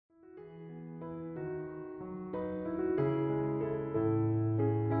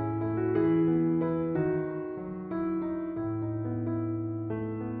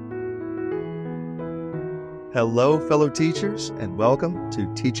Hello, fellow teachers, and welcome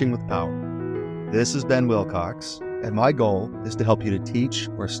to Teaching with Power. This is Ben Wilcox, and my goal is to help you to teach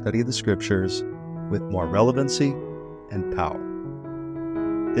or study the Scriptures with more relevancy and power.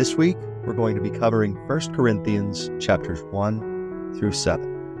 This week, we're going to be covering 1 Corinthians chapters 1 through 7.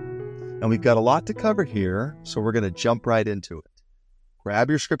 And we've got a lot to cover here, so we're going to jump right into it. Grab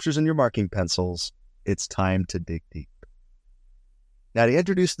your scriptures and your marking pencils. It's time to dig deep. Now, to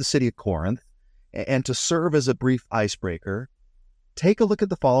introduce the city of Corinth, and to serve as a brief icebreaker, take a look at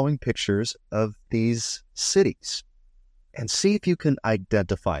the following pictures of these cities and see if you can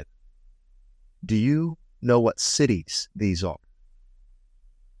identify them. Do you know what cities these are?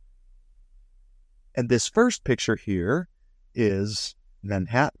 And this first picture here is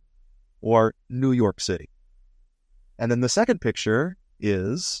Manhattan, or New York City. And then the second picture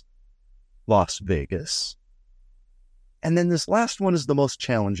is Las Vegas. And then this last one is the most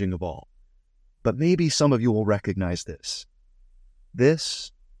challenging of all. But maybe some of you will recognize this.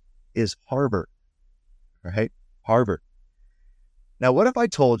 This is Harvard, right? Harvard. Now, what if I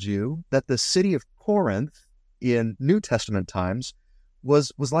told you that the city of Corinth in New Testament times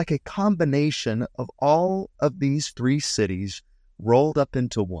was like a combination of all of these three cities rolled up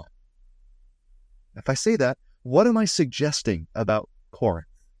into one? If I say that, what am I suggesting about Corinth?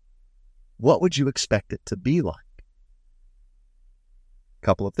 What would you expect it to be like? A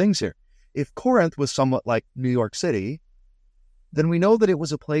couple of things here. If Corinth was somewhat like New York City, then we know that it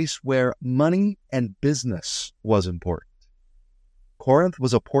was a place where money and business was important. Corinth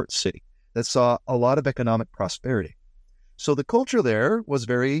was a port city that saw a lot of economic prosperity. So the culture there was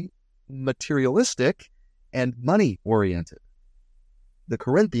very materialistic and money-oriented. The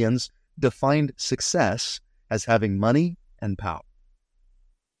Corinthians defined success as having money and power.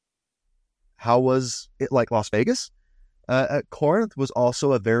 How was it like Las Vegas? Corinth was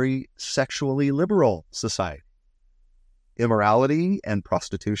also a very sexually liberal society. Immorality and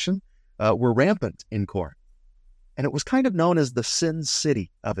prostitution were rampant in Corinth, and it was kind of known as the sin city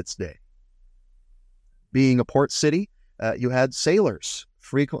of its day. Being a port city, you had sailors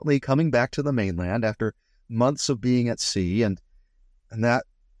frequently coming back to the mainland after months of being at sea, and that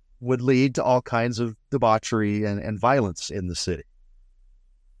would lead to all kinds of debauchery and violence in the city.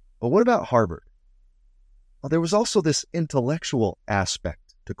 But what about Harvard? Well, there was also this intellectual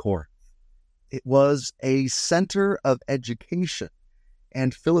aspect to Corinth. It was a center of education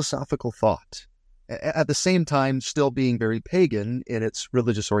and philosophical thought, at the same time still being very pagan in its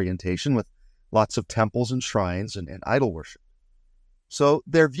religious orientation with lots of temples and shrines and idol worship. So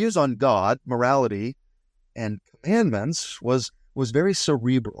their views on God, morality, and commandments was very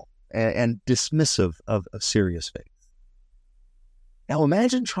cerebral and dismissive of serious faith. Now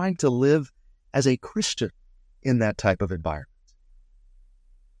imagine trying to live as a Christian in that type of environment.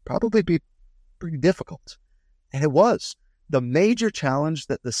 Probably be pretty difficult. And it was. The major challenge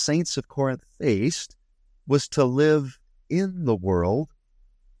that the saints of Corinth faced was to live in the world,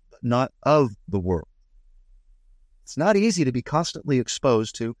 but not of the world. It's not easy to be constantly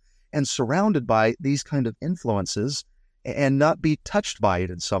exposed to and surrounded by these kind of influences and not be touched by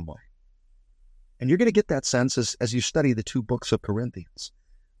it in some way. And you're going to get that sense as you study the two books of Corinthians.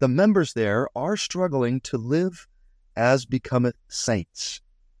 The members there are struggling to live as becometh saints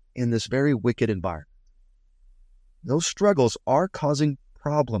in this very wicked environment. Those struggles are causing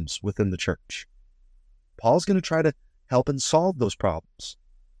problems within the church. Paul's going to try to help and solve those problems,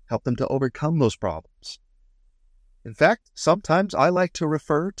 help them to overcome those problems. In fact, sometimes I like to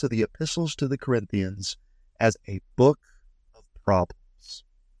refer to the epistles to the Corinthians as a book of problems.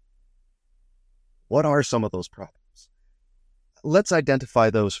 What are some of those problems? Let's identify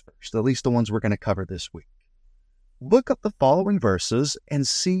those first, at least the ones we're going to cover this week. Look up the following verses and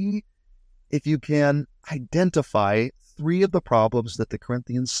see if you can identify three of the problems that the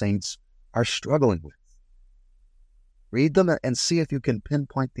Corinthian saints are struggling with. Read them and see if you can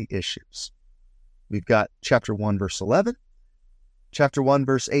pinpoint the issues. We've got chapter 1, verse 11, chapter 1,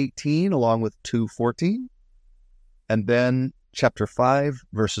 verse 18, along with 2:14, and then chapter 5,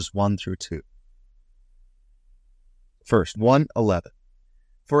 verses 1 through 2. First, 1:11.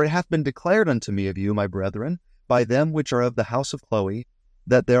 For it hath been declared unto me of you, my brethren, by them which are of the house of Chloe,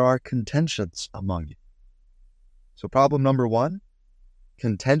 that there are contentions among you. So problem number one,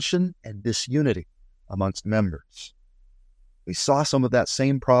 contention and disunity amongst members. We saw some of that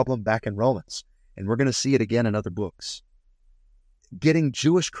same problem back in Romans, and we're going to see it again in other books. Getting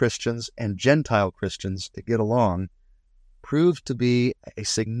Jewish Christians and Gentile Christians to get along proved to be a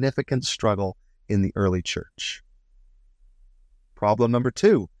significant struggle in the early church. Problem number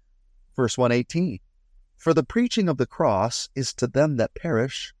two, verse 118. For the preaching of the cross is to them that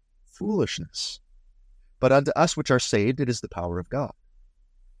perish foolishness, But unto us which are saved, it is the power of God.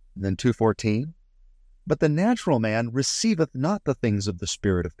 And then 2:14, but the natural man receiveth not the things of the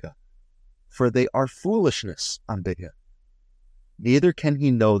Spirit of God, for they are foolishness unto him. Neither can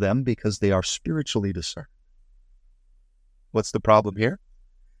he know them, because they are spiritually discerned. What's the problem here?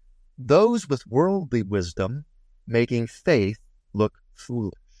 Those with worldly wisdom making faith look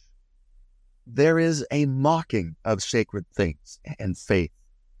foolish. There is a mocking of sacred things and faith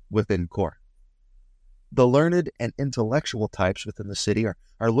within Corinth. The learned and intellectual types within the city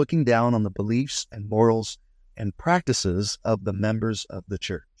are looking down on the beliefs and morals and practices of the members of the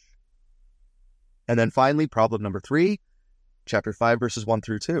church. And then finally, problem number 3, chapter 5, verses 1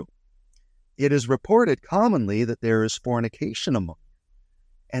 through 2. It is reported commonly that there is fornication among you,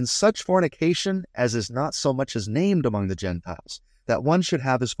 and such fornication as is not so much as named among the Gentiles, that one should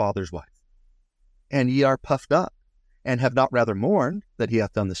have his father's wife. And ye are puffed up, and have not rather mourned that he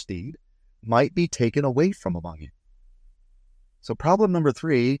hath done this deed, might be taken away from among you. So problem number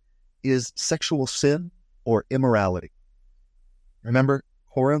 3 is sexual sin or immorality. Remember,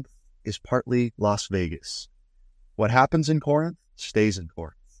 Corinth is partly Las Vegas. What happens in Corinth stays in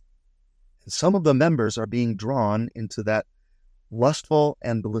Corinth. And some of the members are being drawn into that lustful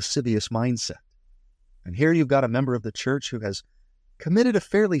and lascivious mindset. And here you've got a member of the church who has committed a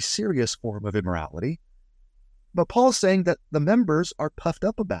fairly serious form of immorality, but Paul's saying that the members are puffed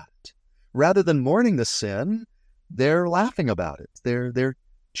up about it. Rather than mourning the sin, they're laughing about it. They're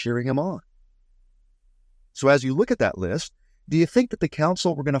cheering him on. So as you look at that list, do you think that the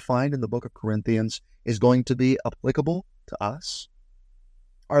counsel we're going to find in the book of Corinthians is going to be applicable to us?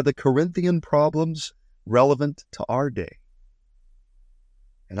 Are the Corinthian problems relevant to our day?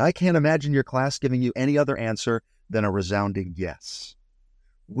 And I can't imagine your class giving you any other answer than a resounding yes.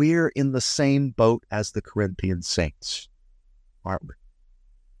 We're in the same boat as the Corinthian saints, aren't we?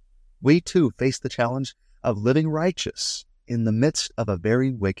 We too face the challenge of living righteous in the midst of a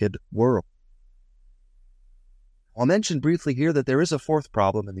very wicked world. I'll mention briefly here that there is a fourth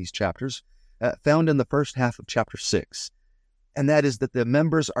problem in these chapters, found in the first half of chapter 6, and that is that the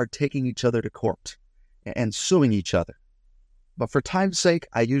members are taking each other to court and suing each other. But for time's sake,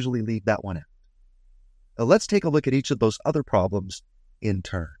 I usually leave that one out. Now let's take a look at each of those other problems in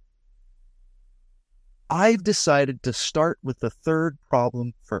turn. I've decided to start with the third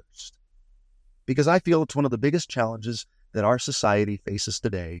problem first, because I feel it's one of the biggest challenges that our society faces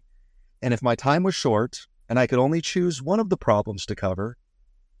today. And if my time was short and I could only choose one of the problems to cover,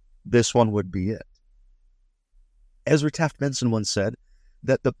 this one would be it. Ezra Taft Benson once said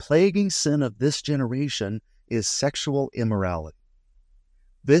that the plaguing sin of this generation is sexual immorality.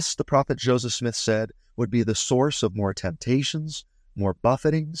 This, the prophet Joseph Smith said, would be the source of more temptations, more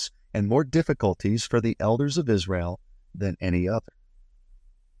buffetings, and more difficulties for the elders of Israel than any other.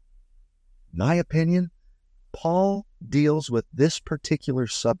 In my opinion, Paul deals with this particular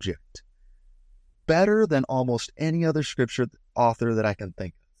subject better than almost any other scripture author that I can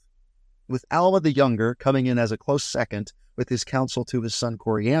think of, with Alma the Younger coming in as a close second with his counsel to his son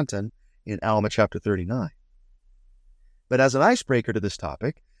Corianton in Alma chapter 39. But as an icebreaker to this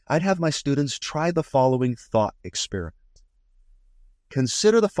topic, I'd have my students try the following thought experiment.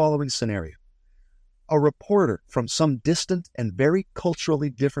 Consider the following scenario. A reporter from some distant and very culturally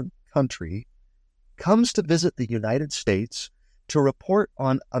different country comes to visit the United States to report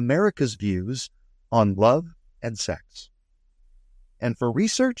on America's views on love and sex. And for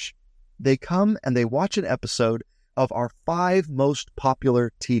research, they come and they watch an episode of our 5 most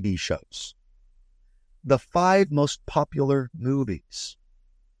popular TV shows, the 5 most popular movies,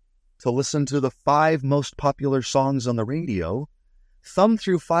 to listen to the 5 most popular songs on the radio, thumb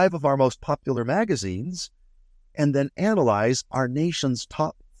through 5 of our most popular magazines, and then analyze our nation's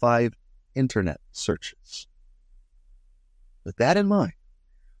top 5 internet searches. With that in mind,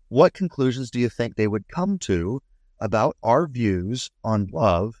 what conclusions do you think they would come to about our views on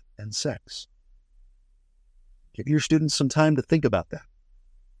love and sex? Give your students some time to think about that.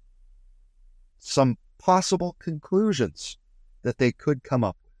 Some possible conclusions that they could come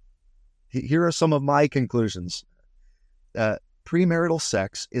up with. Here are some of my conclusions. Premarital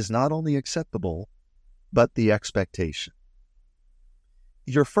sex is not only acceptable, but the expectation.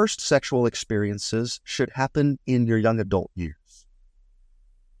 Your first sexual experiences should happen in your young adult years.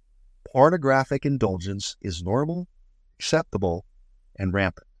 Pornographic indulgence is normal, acceptable, and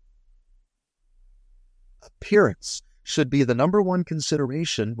rampant. Appearance should be the number one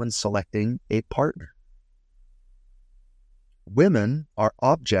consideration when selecting a partner. Women are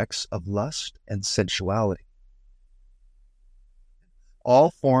objects of lust and sensuality.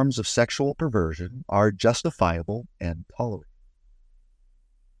 All forms of sexual perversion are justifiable and tolerated.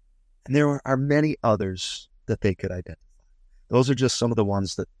 And there are many others that they could identify. Those are just some of the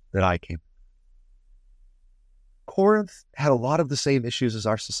ones that I came. Corinth had a lot of the same issues as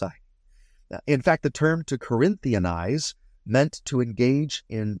our society. In fact, the term to Corinthianize meant to engage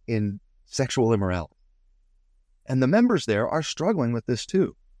in sexual immorality. And the members there are struggling with this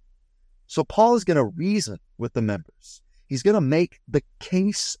too. So Paul is going to reason with the members. He's going to make the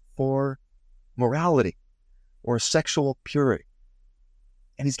case for morality or sexual purity.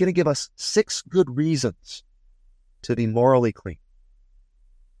 And he's going to give us 6 good reasons to be morally clean.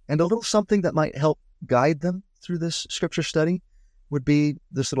 And a little something that might help guide them through this scripture study would be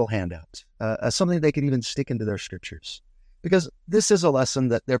this little handout, something they could even stick into their scriptures. Because this is a lesson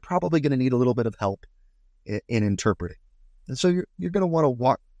that they're probably going to need a little bit of help in interpreting. And so you're going to want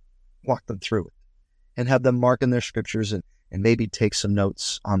to walk them through it and have them mark in their scriptures and maybe take some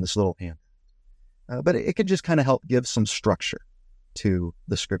notes on this little handout. But it can just kind of help give some structure to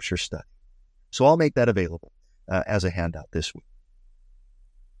the scripture study. So I'll make that available as a handout this week.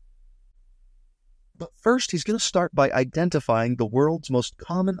 But first, he's going to start by identifying the world's most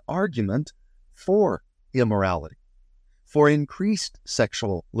common argument for immorality, for increased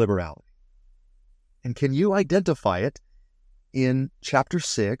sexual liberality. And can you identify it in chapter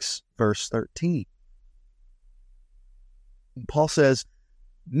 6, verse 13? And Paul says,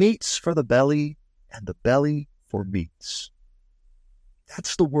 meats for the belly and the belly for meats.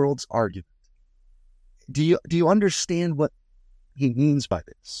 That's the world's argument. Do you understand what he means by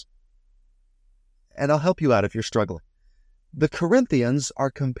this? And I'll help you out if you're struggling. The Corinthians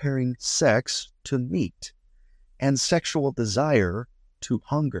are comparing sex to meat and sexual desire to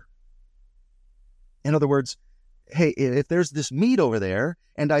hunger. In other words, hey, if there's this meat over there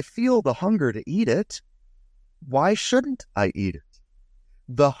and I feel the hunger to eat it, why shouldn't I eat it?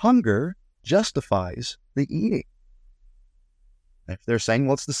 The hunger justifies the eating. If they're saying,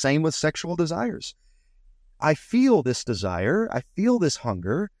 well, it's the same with sexual desires. I feel this desire, I feel this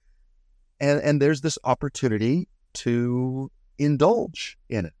hunger, and there's this opportunity to indulge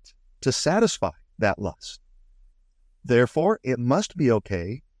in it, to satisfy that lust. Therefore, it must be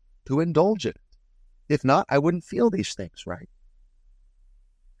okay to indulge in it. If not, I wouldn't feel these things, right?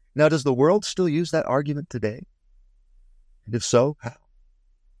 Now, does the world still use that argument today? And if so, how?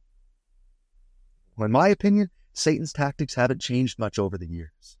 Well, in my opinion, Satan's tactics haven't changed much over the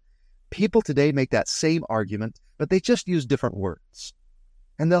years. People today make that same argument, but they just use different words.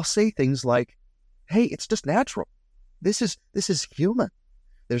 And they'll say things like, hey, it's just natural. This is human.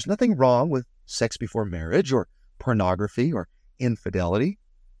 There's nothing wrong with sex before marriage or pornography or infidelity.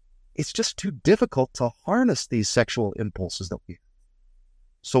 It's just too difficult to harness these sexual impulses that we have.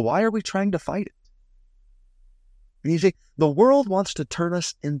 So why are we trying to fight it? And you see, the world wants to turn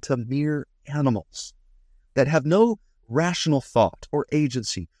us into mere animals that have no rational thought or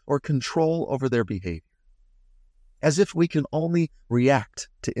agency or control over their behavior, as if we can only react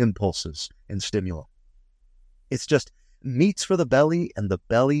to impulses and stimuli. It's just meats for the belly and the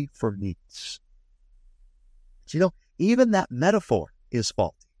belly for meats. But even that metaphor is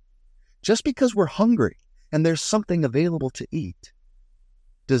faulty. Just because we're hungry and there's something available to eat,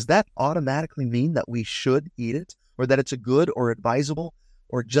 does that automatically mean that we should eat it, or that it's a good or advisable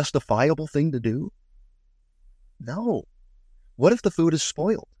or justifiable thing to do? No. What if the food is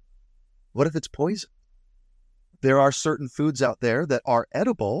spoiled? What if it's poison? There are certain foods out there that are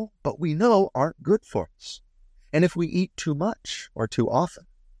edible, but we know aren't good for us. And if we eat too much or too often,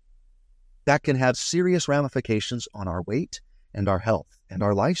 that can have serious ramifications on our weight and our health and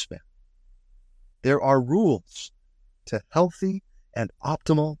our lifespan. There are rules to healthy and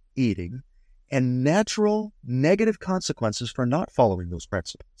optimal eating and natural negative consequences for not following those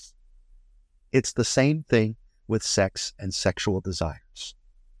principles. It's the same thing with sex and sexual desires.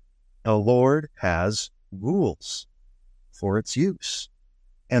 The Lord has rules for its use,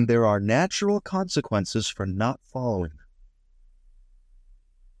 and there are natural consequences for not following them.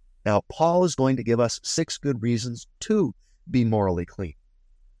 Now, Paul is going to give us 6 good reasons to be morally clean.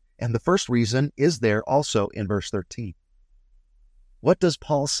 And the first reason is there also in verse 13. What does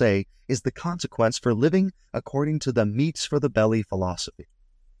Paul say is the consequence for living according to the meats for the belly philosophy?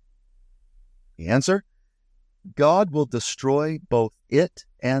 The answer? God will destroy both it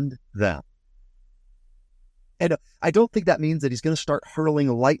and them. And I don't think that means that he's going to start hurling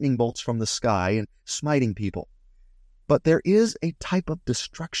lightning bolts from the sky and smiting people. But there is a type of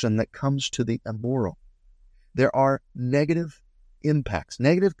destruction that comes to the immoral. There are negative impacts,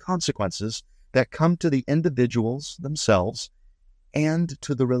 negative consequences that come to the individuals themselves and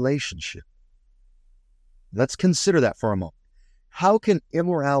to the relationship. Let's consider that for a moment. How can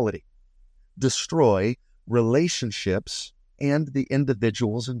immorality destroy relationships and the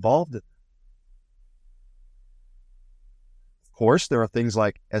individuals involved in them. Of course, there are things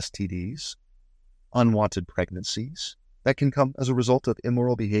like STDs, unwanted pregnancies, that can come as a result of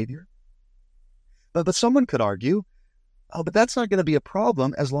immoral behavior. But someone could argue, oh, but that's not going to be a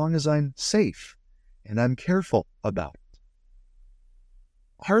problem as long as I'm safe and I'm careful about it.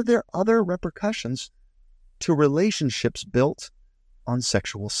 Are there other repercussions to relationships built on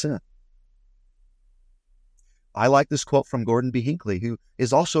sexual sin? I like this quote from Gordon B. Hinckley, who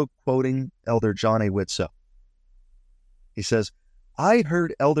is also quoting Elder John A. Widtsoe. He says, I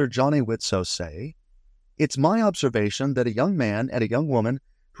heard Elder John A. Widtsoe say, it's my observation that a young man and a young woman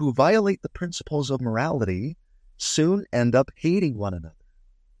who violate the principles of morality soon end up hating one another.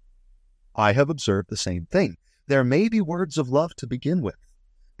 I have observed the same thing. There may be words of love to begin with,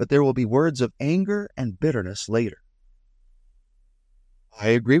 but there will be words of anger and bitterness later. I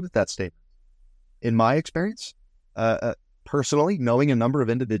agree with that statement. In my experience, personally, knowing a number of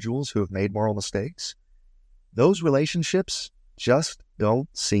individuals who have made moral mistakes, those relationships just don't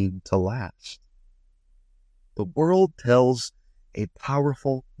seem to last. The world tells a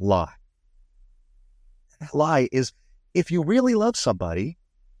powerful lie. That lie is, if you really love somebody,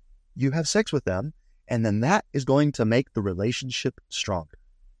 you have sex with them, and then that is going to make the relationship stronger.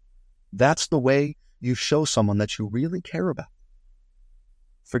 That's the way you show someone that you really care about.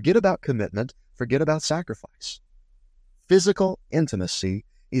 Forget about commitment, forget about sacrifice. Physical intimacy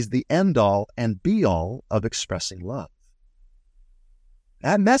is the end-all and be-all of expressing love.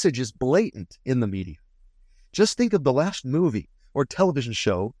 That message is blatant in the media. Just think of the last movie or television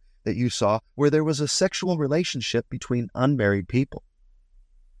show that you saw where there was a sexual relationship between unmarried people.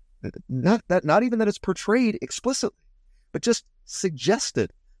 Not even that it's portrayed explicitly, but just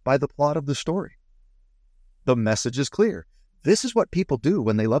suggested by the plot of the story. The message is clear. This is what people do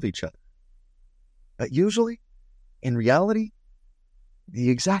when they love each other. But usually, in reality, the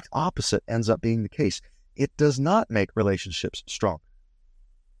exact opposite ends up being the case. It does not make relationships stronger.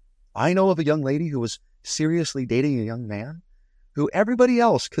 I know of a young lady who was seriously dating a young man who everybody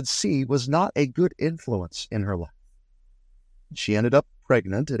else could see was not a good influence in her life. She ended up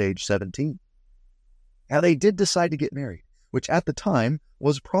pregnant at age 17. Now, they did decide to get married, which at the time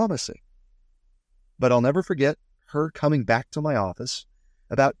was promising. But I'll never forget her coming back to my office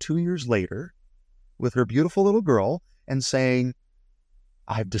about 2 years later with her beautiful little girl and saying,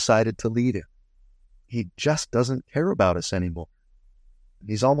 I've decided to leave him. He just doesn't care about us anymore.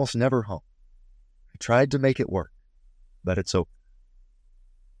 He's almost never home. I tried to make it work, but it's over.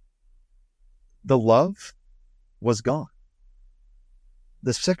 The love was gone.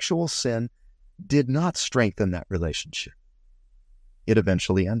 The sexual sin did not strengthen that relationship. It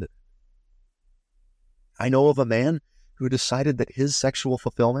eventually ended. I know of a man who decided that his sexual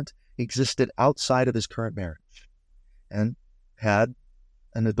fulfillment existed outside of his current marriage and had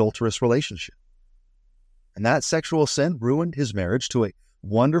an adulterous relationship. And that sexual sin ruined his marriage to a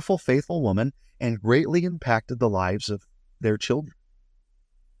wonderful, faithful woman and greatly impacted the lives of their children.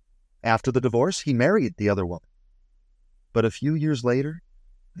 After the divorce, he married the other woman. But a few years later,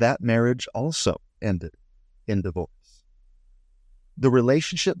 that marriage also ended in divorce. The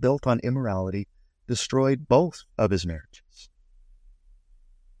relationship built on immorality destroyed both of his marriages.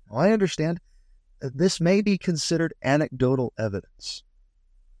 Now, I understand that this may be considered anecdotal evidence,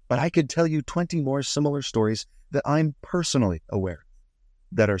 but I could tell you 20 more similar stories that I'm personally aware of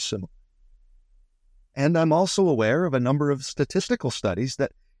that are similar. And I'm also aware of a number of statistical studies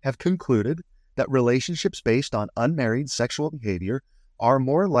that have concluded that relationships based on unmarried sexual behavior are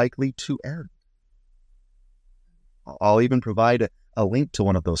more likely to end. I'll even provide a link to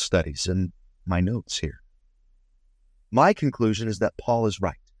one of those studies in my notes here. My conclusion is that Paul is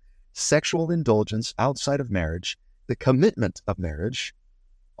right. Sexual indulgence outside of marriage, the commitment of marriage,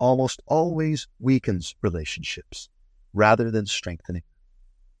 almost always weakens relationships rather than strengthening.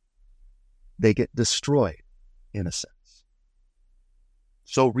 They get destroyed, in a sense.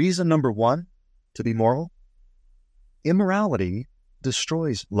 So reason number one to be moral: immorality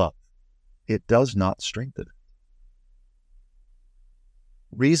destroys love. It does not strengthen it.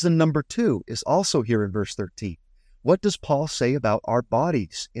 Reason number two is also here in verse 13. What does Paul say about our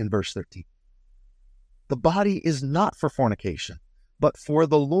bodies in verse 13? The body is not for fornication, but for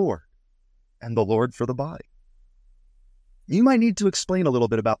the Lord, and the Lord for the body. You might need to explain a little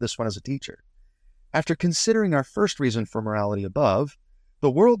bit about this one as a teacher. After considering our first reason for morality above,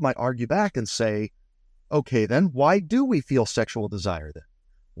 the world might argue back and say, okay, then why do we feel sexual desire then?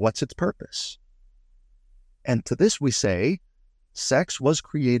 What's its purpose? And to this we say, sex was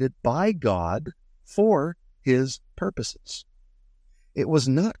created by God for His purposes. It was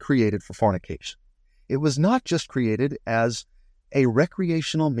not created for fornication. It was not just created as a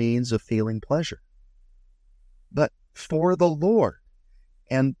recreational means of feeling pleasure, but for the Lord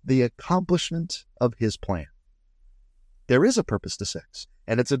and the accomplishment of his plan. There is a purpose to sex,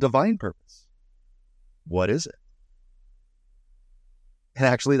 and it's a divine purpose. What is it? And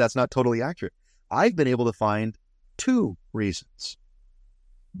actually, that's not totally accurate. I've been able to find 2 reasons,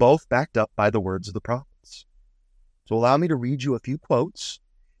 both backed up by the words of the prophets. So allow me to read you a few quotes,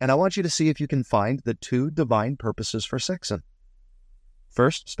 and I want you to see if you can find the 2 divine purposes for sex.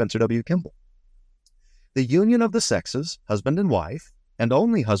 First, Spencer W. Kimball. The union of the sexes, husband and wife, and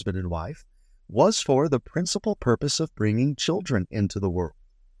only husband and wife, was for the principal purpose of bringing children into the world.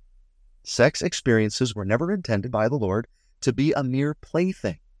 Sex experiences were never intended by the Lord to be a mere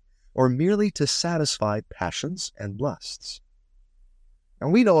plaything or merely to satisfy passions and lusts.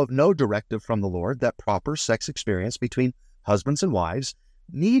 And we know of no directive from the Lord that proper sex experience between husbands and wives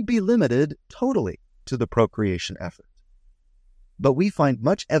need be limited totally to the procreation effort. But we find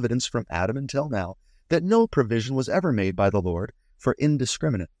much evidence from Adam until now that no provision was ever made by the Lord for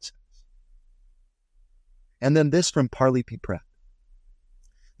indiscriminate sex. And then this from Parley P. Pratt.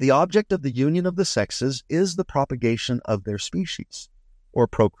 The object of the union of the sexes is the propagation of their species, or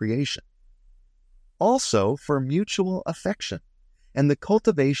procreation. Also for mutual affection and the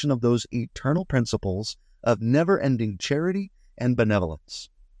cultivation of those eternal principles of never-ending charity and benevolence,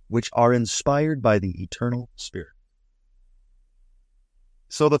 which are inspired by the eternal Spirit.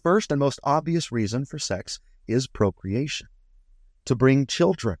 So the first and most obvious reason for sex is procreation, to bring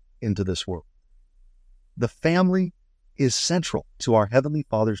children into this world. The family is central to our Heavenly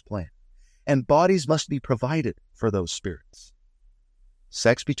Father's plan, and bodies must be provided for those spirits.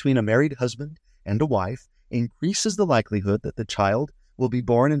 Sex between a married husband and a wife increases the likelihood that the child will be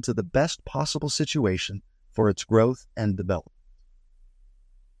born into the best possible situation for its growth and development.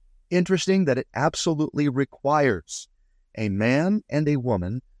 Interesting that it absolutely requires a man and a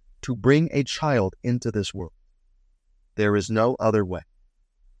woman to bring a child into this world. There is no other way.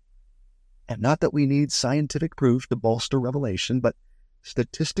 And not that we need scientific proof to bolster revelation, but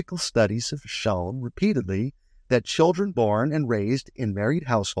statistical studies have shown repeatedly that children born and raised in married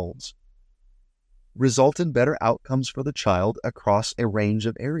households result in better outcomes for the child across a range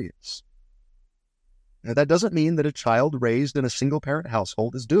of areas. Now, that doesn't mean that a child raised in a single-parent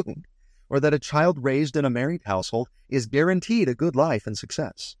household is doomed, or that a child raised in a married household is guaranteed a good life and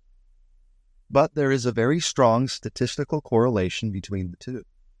success. But there is a very strong statistical correlation between the two.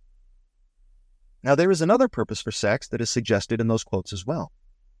 Now, there is another purpose for sex that is suggested in those quotes as well.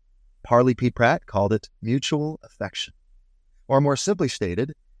 Parley P. Pratt called it mutual affection. Or more simply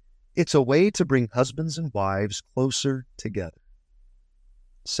stated, it's a way to bring husbands and wives closer together.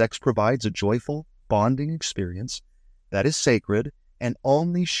 Sex provides a joyful, bonding experience that is sacred and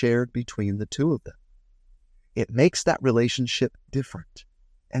only shared between the two of them. It makes that relationship different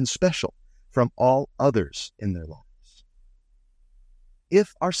and special from all others in their lives.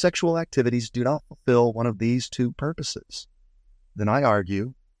 If our sexual activities do not fulfill one of these 2 purposes, then I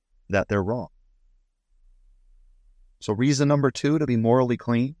argue that they're wrong. So reason number 2 to be morally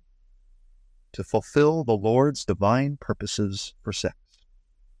clean, to fulfill the Lord's divine purposes for sex.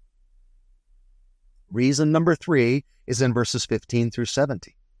 Reason number 3 is in verses 15 through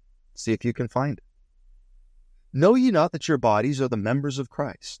 17. See if you can find it. Know ye not that your bodies are the members of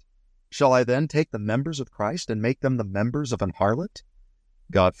Christ? Shall I then take the members of Christ and make them the members of an harlot?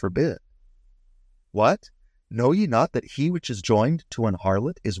 God forbid. What? Know ye not that he which is joined to an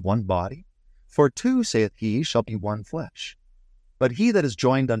harlot is one body? For 2, saith he, shall be one flesh. But he that is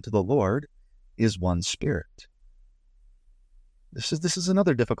joined unto the Lord is one spirit. This is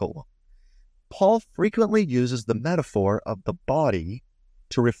another difficult one. Paul frequently uses the metaphor of the body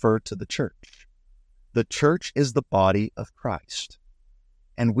to refer to the church. The church is the body of Christ,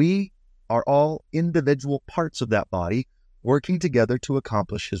 and we are all individual parts of that body working together to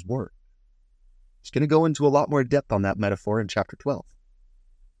accomplish his work. He's going to go into a lot more depth on that metaphor in chapter 12.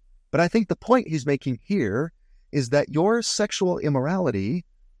 But I think the point he's making here is that your sexual immorality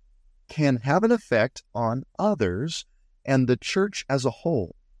can have an effect on others and the church as a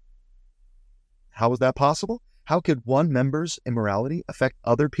whole. How is that possible? How could one member's immorality affect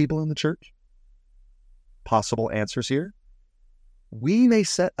other people in the church? Possible answers here. We may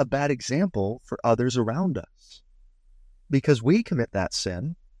set a bad example for others around us. Because we commit that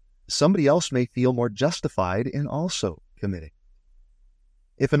sin, somebody else may feel more justified in also committing.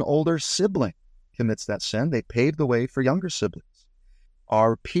 If an older sibling commits that sin, they pave the way for younger siblings.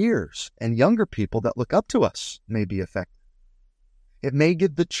 Our peers and younger people that look up to us may be affected. It may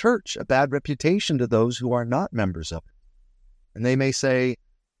give the church a bad reputation to those who are not members of it. And they may say,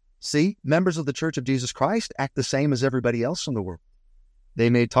 See, members of the Church of Jesus Christ act the same as everybody else in the world. They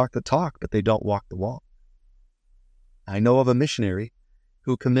may talk the talk, but they don't walk the walk. I know of a missionary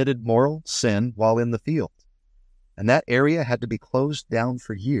who committed moral sin while in the field, and that area had to be closed down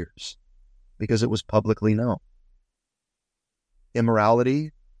for years because it was publicly known.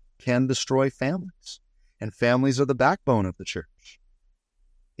 Immorality can destroy families, and families are the backbone of the church.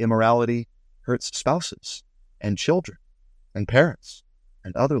 Immorality hurts spouses and children and parents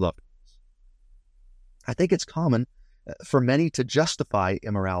and other loved ones. I think it's common for many to justify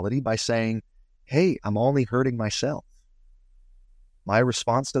immorality by saying, hey, I'm only hurting myself. My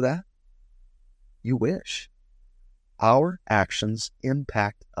response to that? You wish. Our actions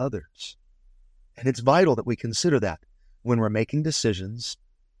impact others. And it's vital that we consider that when we're making decisions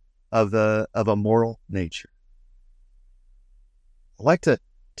of a moral nature. I'd like to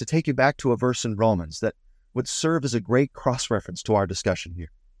take you back to a verse in Romans that would serve as a great cross-reference to our discussion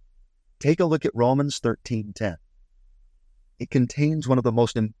here. Take a look at Romans 13:10. It contains one of the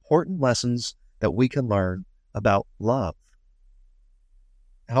most important lessons that we can learn about love.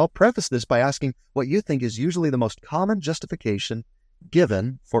 And I'll preface this by asking what you think is usually the most common justification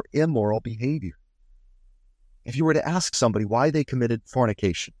given for immoral behavior. If you were to ask somebody why they committed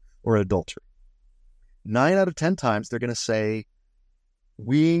fornication or adultery, 9 out of 10 times they're going to say,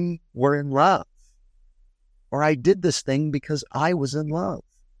 we were in love, or I did this thing because I was in love.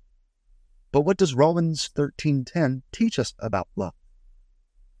 But what does Romans 13:10 teach us about love?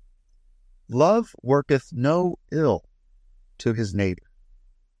 Love worketh no ill to his neighbor.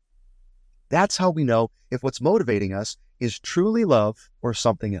 That's how we know if what's motivating us is truly love or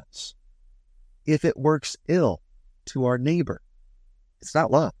something else. If it works ill to our neighbor, it's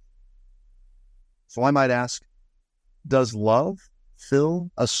not love. So I might ask, does love fill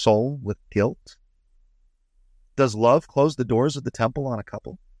a soul with guilt? Does love close the doors of the temple on a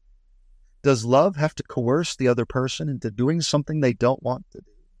couple? Does love have to coerce the other person into doing something they don't want to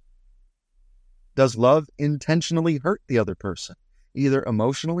do? Does love intentionally hurt the other person, either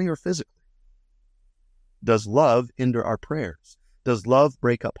emotionally or physically? Does love hinder our prayers? Does love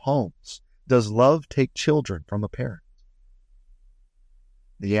break up homes? Does love take children from a parent?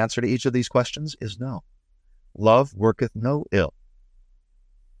 The answer to each of these questions is no. Love worketh no ill.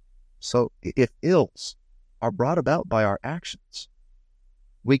 So if ills are brought about by our actions,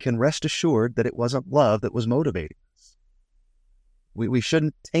 we can rest assured that it wasn't love that was motivating us. We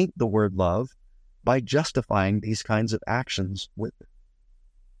shouldn't taint the word love by justifying these kinds of actions with it.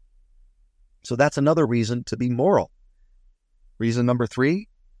 So that's another reason to be moral. Reason number 3,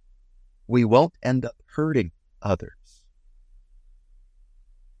 we won't end up hurting others.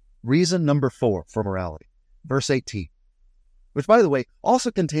 Reason number 4 for morality, verse 18, which, by the way, also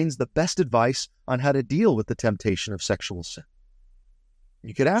contains the best advice on how to deal with the temptation of sexual sin.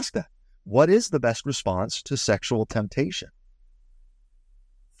 You could ask that. What is the best response to sexual temptation?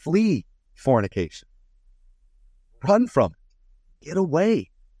 Flee fornication. Run from it. Get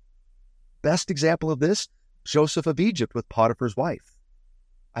away. Best example of this, Joseph of Egypt with Potiphar's wife.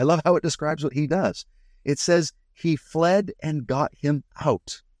 I love how it describes what he does. It says he fled and got him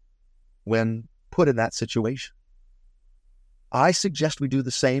out when put in that situation. I suggest we do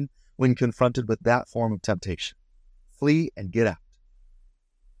the same when confronted with that form of temptation. Flee and get out.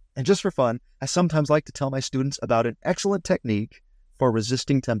 And just for fun, I sometimes like to tell my students about an excellent technique for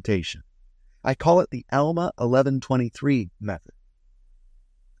resisting temptation. I call it the Alma 1123 method.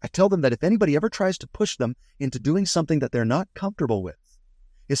 I tell them that if anybody ever tries to push them into doing something that they're not comfortable with,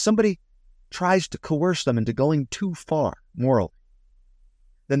 if somebody tries to coerce them into going too far morally,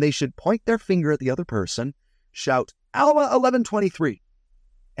 then they should point their finger at the other person, shout, Alma 1123,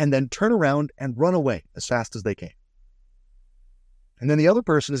 and then turn around and run away as fast as they can. And then the other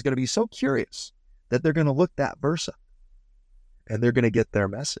person is going to be so curious that they're going to look that verse up and they're going to get their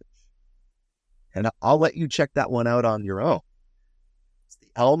message. And I'll let you check that one out on your own. It's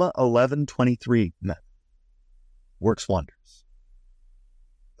the Alma 1123 method. Works wonders.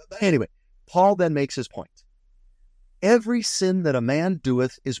 But anyway, Paul then makes his point. Every sin that a man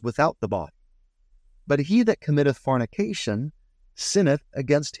doeth is without the body, but he that committeth fornication sinneth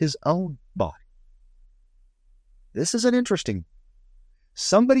against his own body. This is an interesting.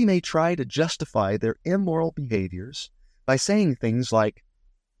 Somebody may try to justify their immoral behaviors by saying things like,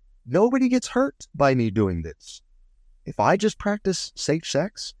 nobody gets hurt by me doing this. If I just practice safe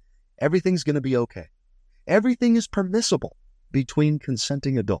sex, everything's going to be okay. Everything is permissible between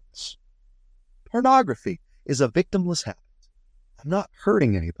consenting adults. Pornography is a victimless habit. I'm not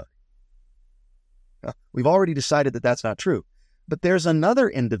hurting anybody. We've already decided that that's not true, but there's another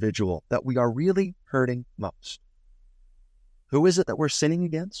individual that we are really hurting most. Who is it that we're sinning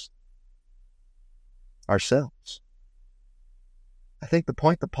against? Ourselves. I think the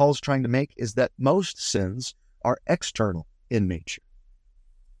point that Paul's trying to make is that most sins are external in nature.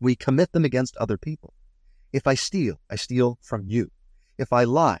 We commit them against other people. If I steal from you. If I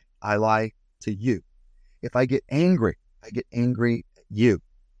lie to you. If I get angry at you.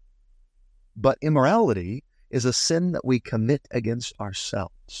 But immorality is a sin that we commit against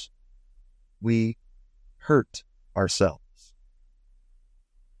ourselves. We hurt ourselves.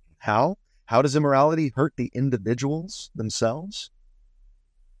 How? How does immorality hurt the individuals themselves?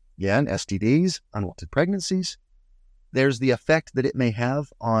 Again, STDs, unwanted pregnancies. There's the effect that it may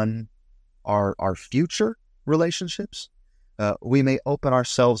have on our future relationships. We may open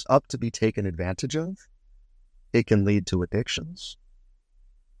ourselves up to be taken advantage of. It can lead to addictions,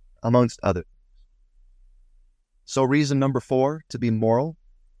 amongst others. So reason number 4 to be moral,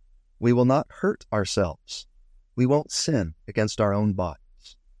 we will not hurt ourselves. We won't sin against our own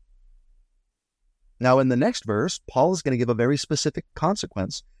bodies. Now in the next verse, Paul is going to give a very specific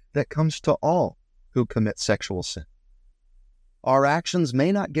consequence that comes to all who commit sexual sin. Our actions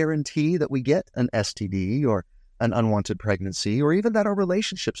may not guarantee that we get an STD or an unwanted pregnancy, or even that our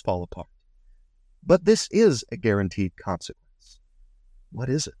relationships fall apart. But this is a guaranteed consequence. What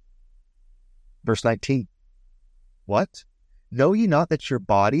is it? Verse 19. What? Know ye not that your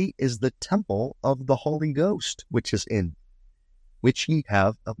body is the temple of the Holy Ghost, which is in you, which ye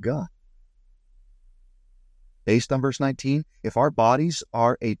have of God? Based on verse 19, if our bodies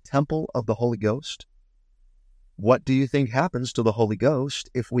are a temple of the Holy Ghost, what do you think happens to the Holy Ghost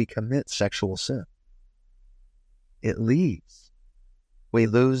if we commit sexual sin? It leaves. We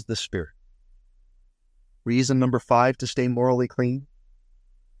lose the Spirit. Reason number 5 to stay morally clean,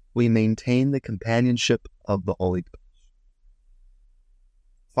 we maintain the companionship of the Holy Ghost.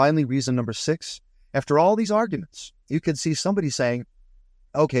 Finally, reason number 6, after all these arguments, you could see somebody saying,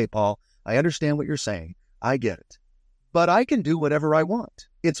 okay, Paul, I understand what you're saying. I get it. But I can do whatever I want.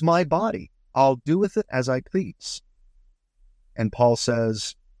 It's my body. I'll do with it as I please. And Paul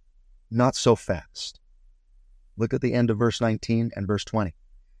says, not so fast. Look at the end of verse 19 and verse 20.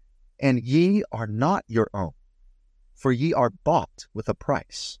 And ye are not your own, for ye are bought with a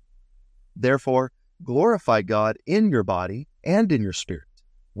price. Therefore, glorify God in your body and in your spirit,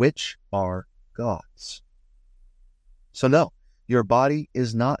 which are God's. So no, your body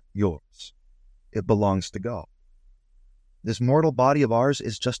is not yours. It belongs to God. This mortal body of ours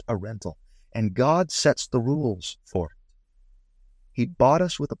is just a rental, and God sets the rules for it. He bought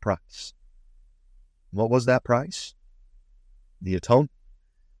us with a price. What was that price? The atonement.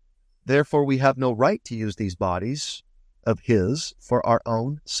 Therefore, we have no right to use these bodies of His for our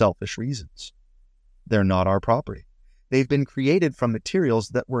own selfish reasons. They're not our property. They've been created from materials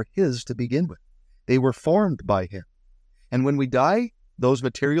that were His to begin with. They were formed by Him. And when we die, those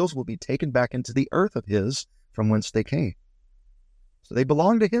materials will be taken back into the earth of His from whence they came. So they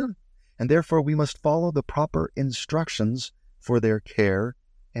belong to Him, and therefore we must follow the proper instructions for their care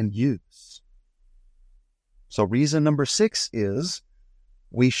and use. So reason number 6 is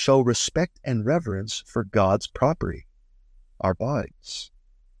we show respect and reverence for God's property, our bodies.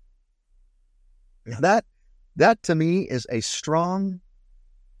 Now that to me is a strong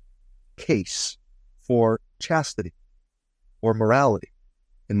case for chastity or morality,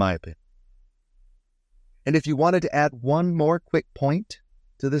 in my opinion. And if you wanted to add one more quick point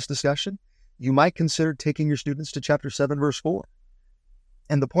to this discussion, you might consider taking your students to chapter 7, verse 4.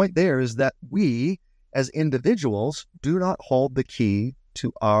 And the point there is that we, as individuals, do not hold the key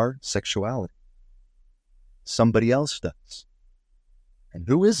to our sexuality. Somebody else does. And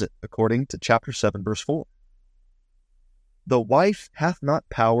who is it, according to chapter 7, verse 4? The wife hath not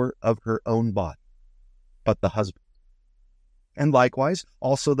power of her own body, but the husband. And likewise,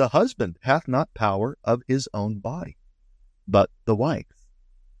 also the husband hath not power of his own body, but the wife.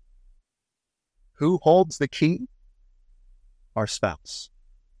 Who holds the key? Our spouse,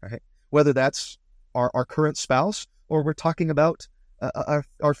 right? Whether that's our current spouse, or we're talking about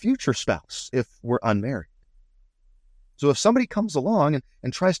our future spouse if we're unmarried. So if somebody comes along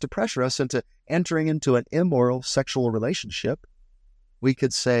and tries to pressure us into entering into an immoral sexual relationship, we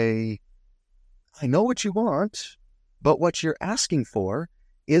could say, I know what you want, but what you're asking for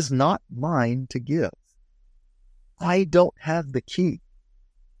is not mine to give. I don't have the key.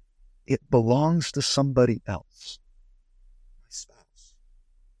 It belongs to somebody else, my spouse.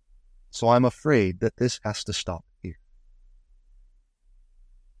 So I'm afraid that this has to stop here.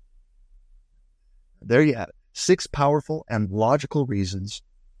 There you have it. 6 powerful and logical reasons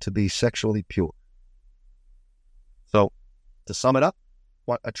to be sexually pure. So, to sum it up,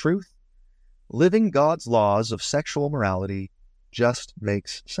 what a truth. Living God's laws of sexual morality just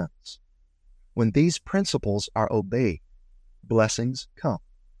makes sense. When these principles are obeyed, blessings come.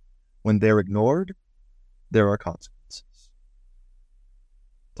 When they're ignored, there are consequences.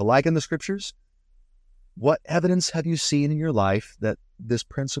 To liken the scriptures, what evidence have you seen in your life that this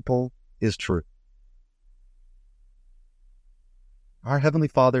principle is true? Our Heavenly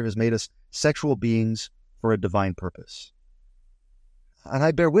Father has made us sexual beings for a divine purpose. And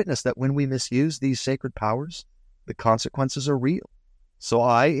I bear witness that when we misuse these sacred powers, the consequences are real. So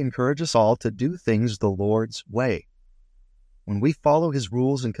I encourage us all to do things the Lord's way. When we follow His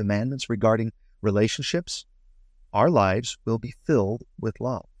rules and commandments regarding relationships, our lives will be filled with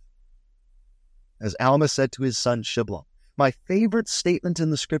love. As Alma said to his son Shiblon, my favorite statement in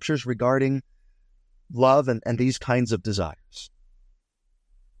the scriptures regarding love and these kinds of desires: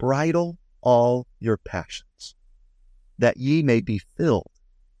 bridle all your passions, that ye may be filled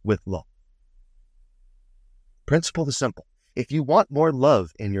with love. Principle is simple. If you want more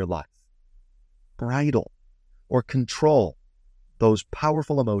love in your life, bridle or control those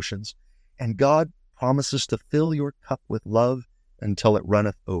powerful emotions, and God promises to fill your cup with love until it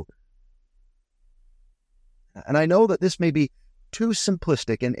runneth over. And I know that this may be too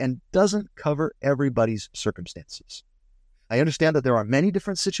simplistic and doesn't cover everybody's circumstances. I understand that there are many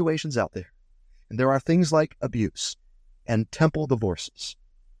different situations out there, and there are things like abuse and temple divorces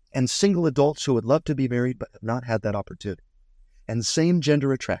and single adults who would love to be married but have not had that opportunity, and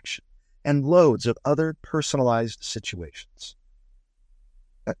same-gender attraction, and loads of other personalized situations.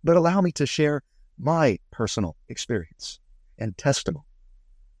 But allow me to share my personal experience and testimony.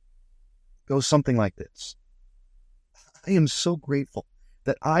 It goes something like this. I am so grateful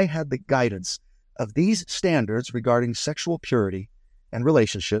that I had the guidance of these standards regarding sexual purity and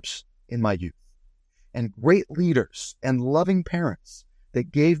relationships in my youth, and great leaders and loving parents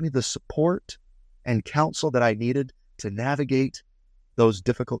that gave me the support and counsel that I needed to navigate those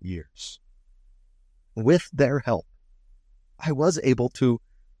difficult years. With their help, I was able to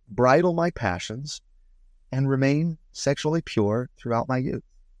bridle my passions and remain sexually pure throughout my youth.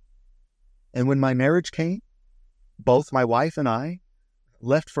 And when my marriage came, both my wife and I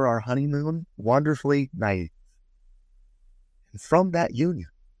left for our honeymoon wonderfully naive. And from that union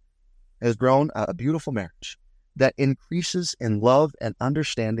has grown a beautiful marriage that increases in love and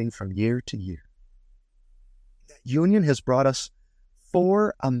understanding from year to year. That union has brought us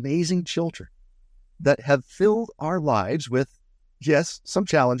 4 amazing children that have filled our lives with, yes, some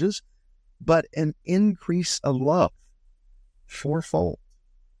challenges, but an increase of love fourfold.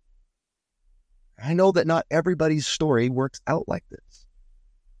 I know that not everybody's story works out like this,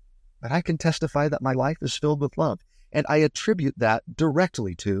 but I can testify that my life is filled with love, and I attribute that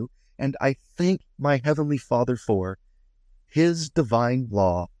directly to, and I thank my Heavenly Father for, His divine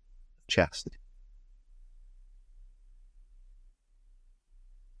law of chastity.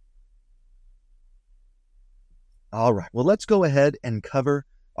 All right, well, let's go ahead and cover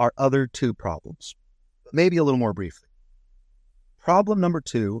our other 2 problems, maybe a little more briefly. Problem number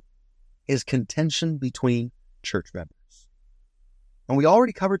 2 is contention between church members. And we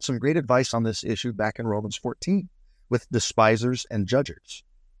already covered some great advice on this issue back in Romans 14 with despisers and judgers.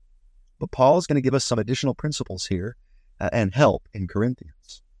 But Paul is going to give us some additional principles here and help in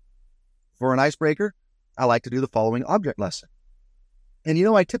Corinthians. For an icebreaker, I like to do the following object lesson. And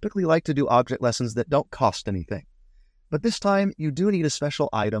I typically like to do object lessons that don't cost anything. But this time, you do need a special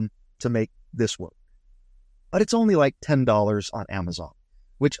item to make this work. But it's only like $10 on Amazon,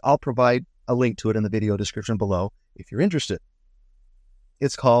 which I'll provide a link to it in the video description below if you're interested.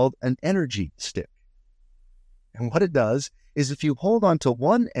 It's called an energy stick. And what it does is if you hold on to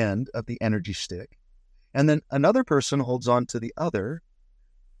one end of the energy stick, and then another person holds on to the other,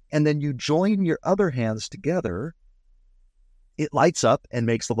 and then you join your other hands together, it lights up and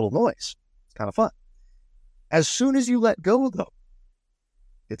makes a little noise. It's kind of fun. As soon as you let go, though,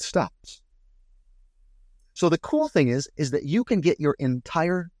 it stops. So the cool thing is that you can get your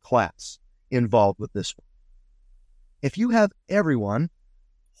entire class involved with this one. If you have everyone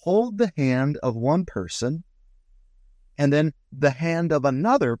hold the hand of one person and then the hand of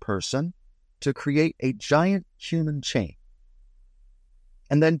another person to create a giant human chain,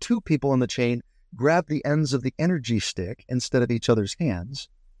 and then 2 people in the chain grab the ends of the energy stick instead of each other's hands,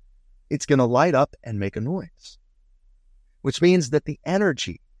 it's going to light up and make a noise, which means that the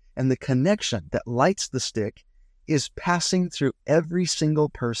energy and the connection that lights the stick is passing through every single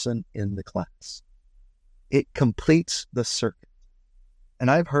person in the class. It completes the circuit. And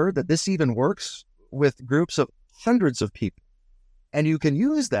I've heard that this even works with groups of hundreds of people. And you can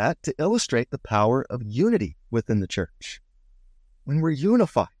use that to illustrate the power of unity within the church. When we're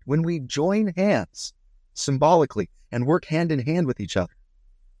unified, when we join hands, symbolically and work hand in hand with each other,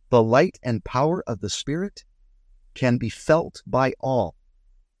 the light and power of the Spirit can be felt by all,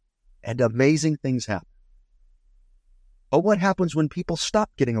 and amazing things happen. But what happens when people stop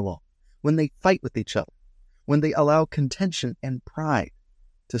getting along, when they fight with each other, when they allow contention and pride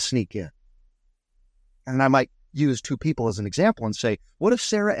to sneak in? And I might use two people as an example and say, what if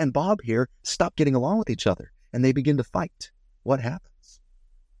Sarah and Bob here stop getting along with each other and they begin to fight? What happens?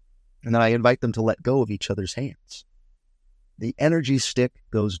 And then I invite them to let go of each other's hands. The energy stick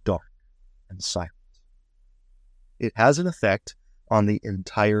goes dark and silent. It has an effect on the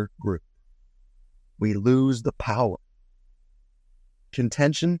entire group. We lose the power.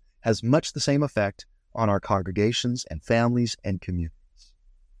 Contention has much the same effect on our congregations and families and communities.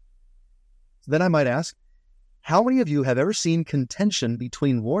 Then I might ask, how many of you have ever seen contention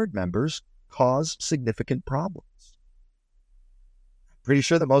between ward members cause significant problems? I'm pretty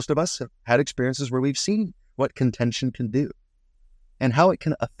sure that most of us have had experiences where we've seen what contention can do and how it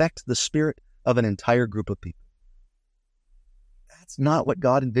can affect the spirit of an entire group of people. That's not what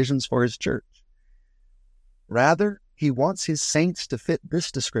God envisions for his church. Rather, he wants his saints to fit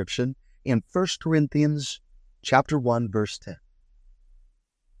this description in 1 Corinthians chapter 1, verse 10.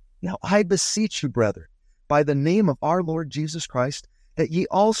 Now I beseech you, brethren, by the name of our Lord Jesus Christ, that ye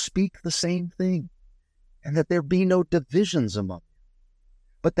all speak the same thing, and that there be no divisions among you,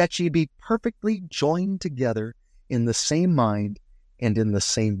 but that ye be perfectly joined together in the same mind and in the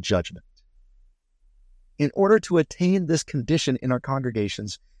same judgment. In order to attain this condition in our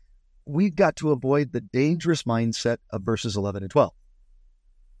congregations, we've got to avoid the dangerous mindset of verses 11 and 12.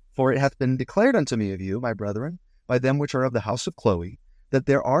 For it hath been declared unto me of you, my brethren, by them which are of the house of Chloe, that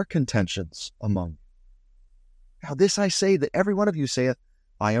there are contentions among you. Now this I say, that every one of you saith,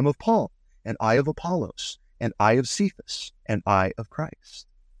 I am of Paul, and I of Apollos, and I of Cephas, and I of Christ.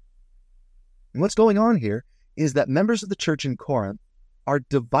 And what's going on here is that members of the church in Corinth are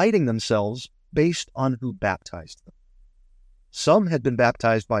dividing themselves based on who baptized them. Some had been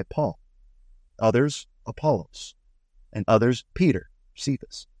baptized by Paul, others Apollos, and others Peter,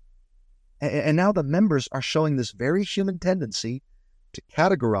 Cephas. And now the members are showing this very human tendency to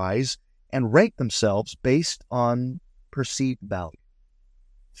categorize and rank themselves based on perceived value.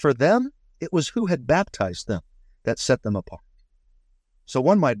 For them, it was who had baptized them that set them apart. So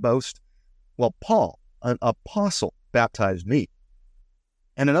one might boast, well, Paul, an apostle, baptized me.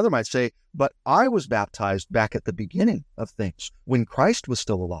 And another might say, but I was baptized back at the beginning of things, when Christ was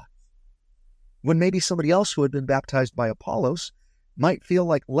still alive. When maybe somebody else who had been baptized by Apollos might feel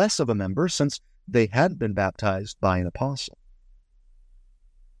like less of a member since they hadn't been baptized by an apostle.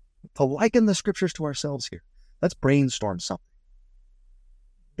 To liken the scriptures to ourselves here, let's brainstorm something.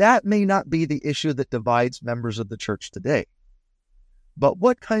 That may not be the issue that divides members of the church today. But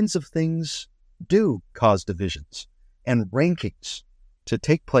what kinds of things do cause divisions and rankings to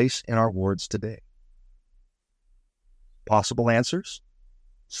take place in our wards today? Possible answers: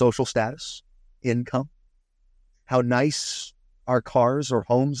 social status, income, how nice our cars or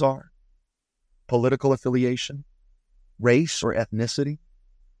homes are, political affiliation, race or ethnicity,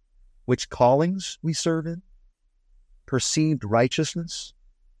 which callings we serve in, perceived righteousness,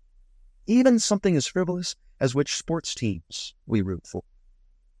 even something as frivolous as which sports teams we root for,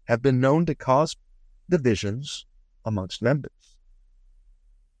 have been known to cause divisions amongst members.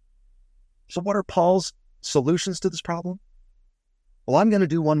 So what are Paul's solutions to this problem? Well, I'm going to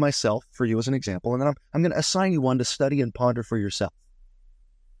do one myself for you as an example, and then I'm going to assign you one to study and ponder for yourself.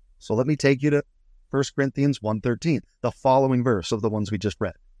 So let me take you to 1 Corinthians 1:13, the following verse of the ones we just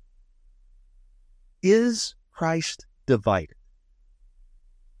read. Is Christ divided?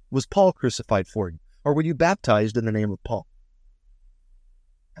 Was Paul crucified for you? Or were you baptized in the name of Paul?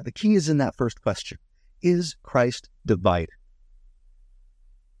 Now, the key is in that first question. Is Christ divided?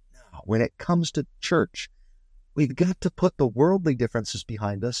 Now, when it comes to church, we've got to put the worldly differences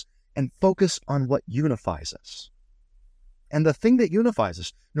behind us and focus on what unifies us. And the thing that unifies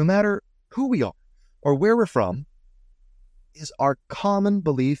us, no matter who we are or where we're from, is our common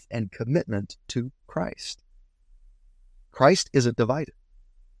belief and commitment to Christ. Christ isn't divided.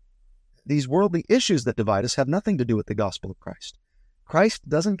 These worldly issues that divide us have nothing to do with the gospel of Christ. Christ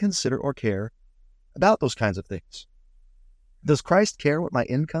doesn't consider or care about those kinds of things. Does Christ care what my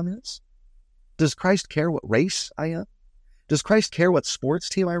income is? Does Christ care what race I am? Does Christ care what sports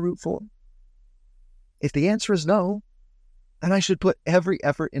team I root for? If the answer is no, then I should put every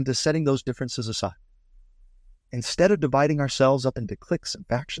effort into setting those differences aside. Instead of dividing ourselves up into cliques and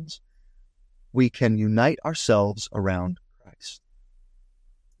factions, we can unite ourselves around Christ.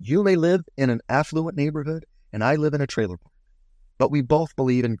 You may live in an affluent neighborhood, and I live in a trailer park, but we both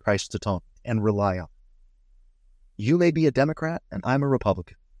believe in Christ's atonement and rely on it. You may be a Democrat and I'm a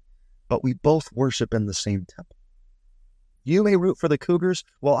Republican, but we both worship in the same temple. You may root for the Cougars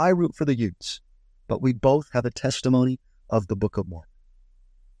while I root for the Utes, but we both have a testimony of the Book of Mormon.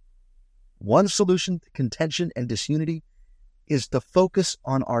 One solution to contention and disunity is to focus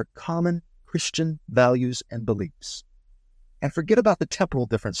on our common Christian values and beliefs, and forget about the temporal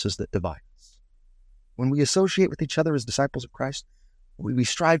differences that divide us. When we associate with each other as disciples of Christ, we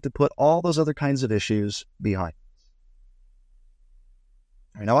strive to put all those other kinds of issues behind us.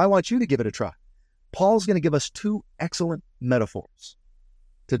 All right, now I want you to give it a try. Paul's going to give us two excellent metaphors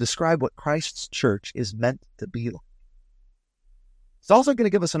to describe what Christ's church is meant to be like. He's also going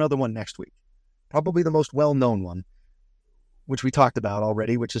to give us another one next week, probably the most well-known one, which we talked about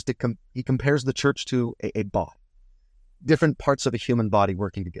already, which is he compares the church to a body, different parts of a human body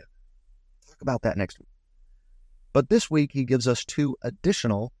working together. Talk about that next week. But this week, he gives us two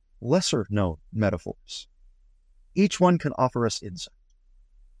additional, lesser-known metaphors. Each one can offer us insight.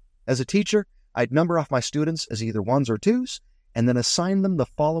 As a teacher, I'd number off my students as either ones or twos, and then assign them the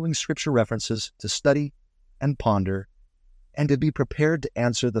following scripture references to study and ponder, and to be prepared to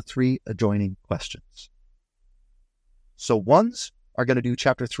answer the three adjoining questions. So ones are going to do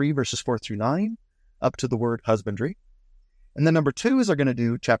chapter 3, verses 4 through 9, up to the word husbandry. And then number twos are going to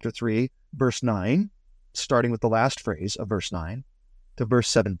do chapter 3, verse 9, starting with the last phrase of verse 9, to verse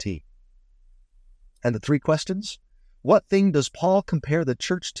 17. And the three questions: what thing does Paul compare the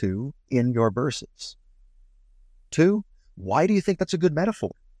church to in your verses? 2, why do you think that's a good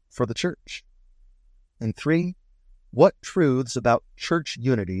metaphor for the church? And 3, what truths about church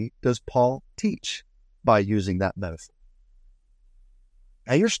unity does Paul teach by using that metaphor?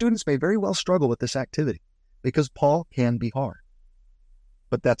 Now, your students may very well struggle with this activity because Paul can be hard.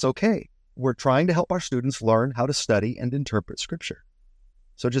 But that's okay. We're trying to help our students learn how to study and interpret Scripture.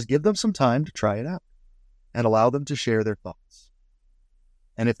 So just give them some time to try it out and allow them to share their thoughts.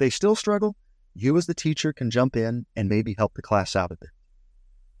 And if they still struggle, you as the teacher can jump in and maybe help the class out a bit.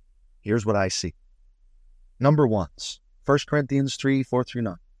 Here's what I see. Number ones, 1 Corinthians 3, 4 through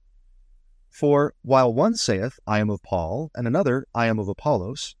 9. For while one saith, I am of Paul, and another, I am of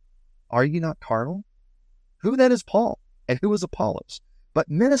Apollos, are ye not carnal? Who then is Paul, and who is Apollos, but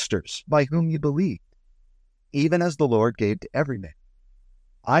ministers by whom ye believed, even as the Lord gave to every man?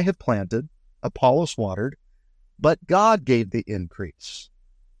 I have planted, Apollos watered, but God gave the increase.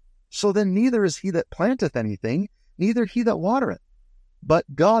 So then neither is he that planteth anything, neither he that watereth, but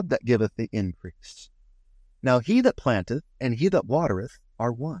God that giveth the increase. Now he that planteth and he that watereth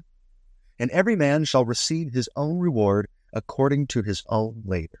are one, and every man shall receive his own reward according to his own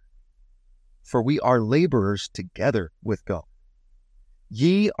labor. For we are laborers together with God.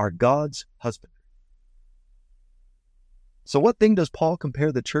 Ye are God's husbandry. So what thing does Paul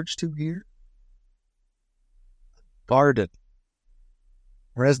compare the church to here? Garden,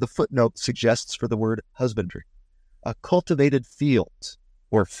 or as the footnote suggests for the word husbandry, a cultivated field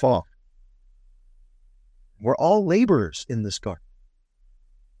or farm. We're all laborers in this garden.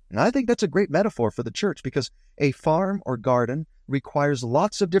 And I think that's a great metaphor for the church because a farm or garden requires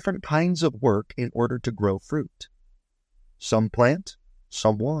lots of different kinds of work in order to grow fruit. Some plant,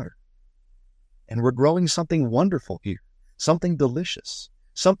 some water. And we're growing something wonderful here, something delicious,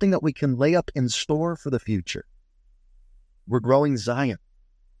 something that we can lay up in store for the future. We're growing Zion,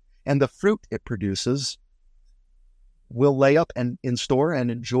 and the fruit it produces we'll lay up and in store and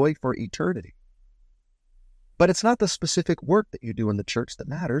enjoy for eternity. But it's not the specific work that you do in the church that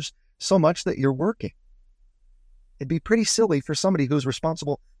matters so much that you're working. It'd be pretty silly for somebody who's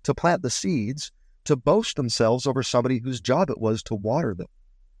responsible to plant the seeds to boast themselves over somebody whose job it was to water them.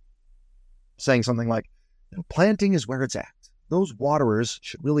 Saying something like, planting is where it's at. Those waterers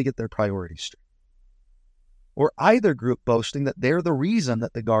should really get their priorities straight. Or either group boasting that they're the reason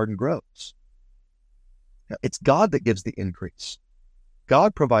that the garden grows. It's God that gives the increase.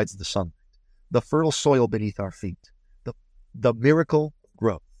 God provides the sunlight, the fertile soil beneath our feet, the miracle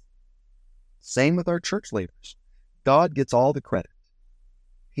growth. Same with our church leaders. God gets all the credit.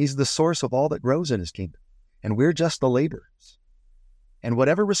 He's the source of all that grows in his kingdom, and we're just the laborers. And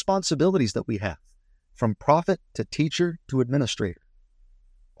whatever responsibilities that we have, from prophet to teacher to administrator,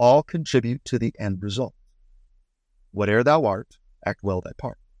 all contribute to the end result. Whate'er thou art, act well thy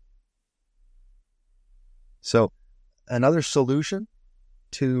part. So, another solution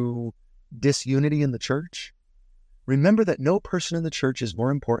to disunity in the church, remember that no person in the church is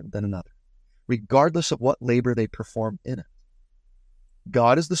more important than another, regardless of what labor they perform in it.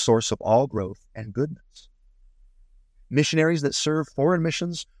 God is the source of all growth and goodness. Missionaries that serve foreign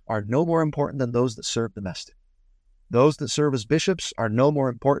missions are no more important than those that serve domestic. Those that serve as bishops are no more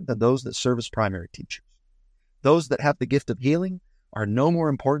important than those that serve as primary teachers. Those that have the gift of healing are no more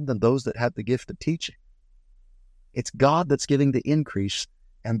important than those that have the gift of teaching. It's God that's giving the increase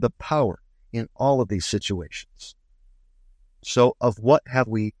and the power in all of these situations. So of what have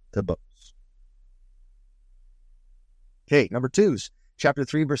we to boast? Okay, number 2 is chapter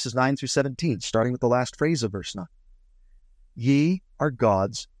 3, verses 9 through 17, starting with the last phrase of verse 9. Ye are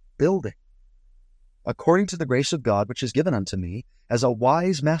God's building, according to the grace of God which is given unto me, as a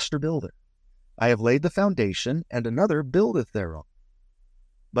wise master builder. I have laid the foundation, and another buildeth thereon.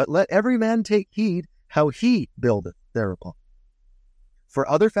 But let every man take heed how he buildeth thereupon. For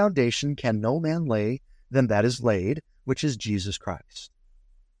other foundation can no man lay than that is laid, which is Jesus Christ.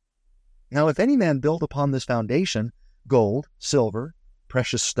 Now if any man build upon this foundation gold, silver,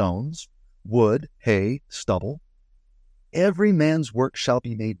 precious stones, wood, hay, stubble, every man's work shall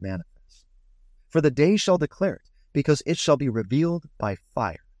be made manifest. For the day shall declare it, because it shall be revealed by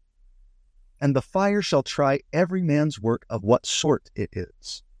fire. And the fire shall try every man's work of what sort it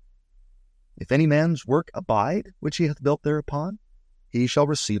is. If any man's work abide, which he hath built thereupon, he shall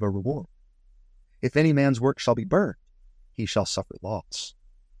receive a reward. If any man's work shall be burned, he shall suffer loss.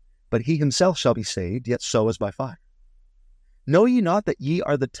 But he himself shall be saved, yet so as by fire. Know ye not that ye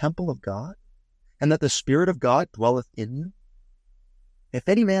are the temple of God, and that the Spirit of God dwelleth in you? If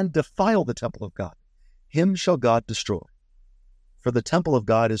any man defile the temple of God, him shall God destroy. For the temple of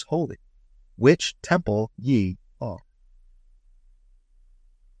God is holy, which temple ye are.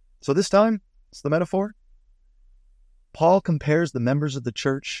 So this time, it's the metaphor. Paul compares the members of the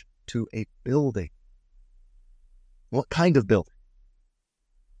church to a building. What kind of building?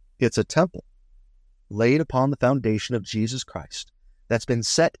 It's a temple laid upon the foundation of Jesus Christ that's been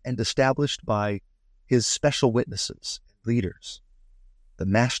set and established by his special witnesses and leaders, the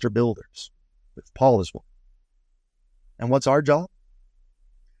master builders, with Paul as one. And what's our job?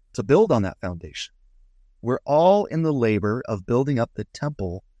 To build on that foundation. We're all in the labor of building up the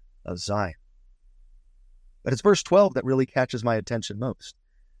temple of Zion. But it's verse 12 that really catches my attention most.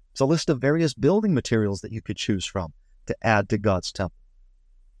 It's a list of various building materials that you could choose from to add to God's temple.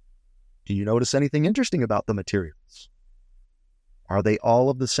 Do you notice anything interesting about the materials? Are they all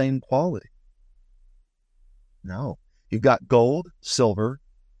of the same quality? No. You've got gold, silver,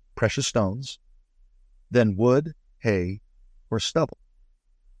 precious stones, then wood, hay, or stubble.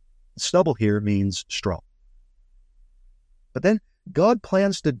 Stubble here means straw. But then God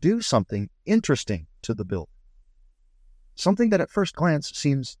plans to do something interesting to the building. Something that at first glance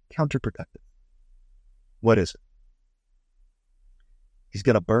seems counterproductive. What is it? He's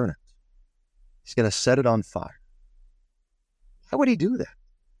going to burn it. He's going to set it on fire. Why would he do that?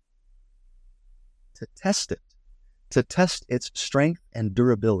 To test it. To test its strength and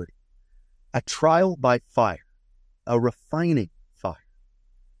durability. A trial by fire. A refining fire.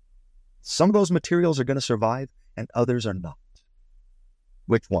 Some of those materials are going to survive and others are not.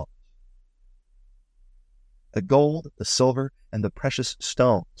 Which one? The gold, the silver, and the precious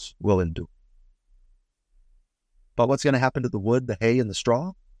stones will endure. But what's going to happen to the wood, the hay, and the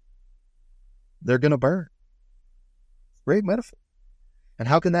straw? They're going to burn. Great metaphor. And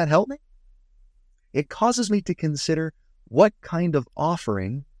how can that help me? It causes me to consider what kind of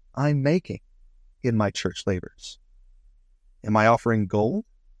offering I'm making in my church labors. Am I offering gold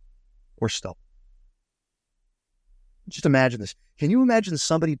or stubble? Just imagine this. Can you imagine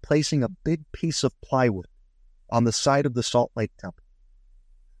somebody placing a big piece of plywood on the side of the Salt Lake Temple,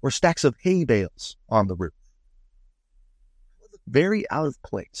 or stacks of hay bales on the roof? Very out of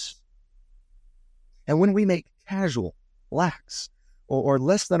place. And when we make casual, lax, or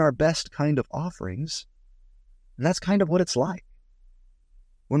less than our best kind of offerings, and that's kind of what it's like.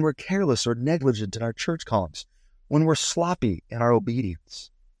 When we're careless or negligent in our church columns, when we're sloppy in our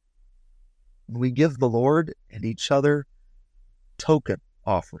obedience, when we give the Lord and each other token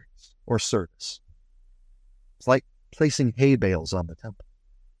offerings or service. It's like placing hay bales on the temple.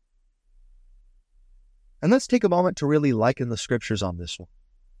 And let's take a moment to really liken the scriptures on this one.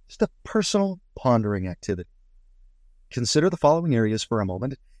 Just a personal pondering activity. Consider the following areas for a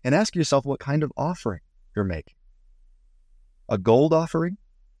moment and ask yourself what kind of offering you're making. A gold offering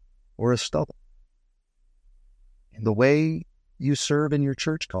or a stubble? In the way you serve in your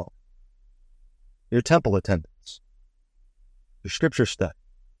church call, your temple attendance, your scripture study,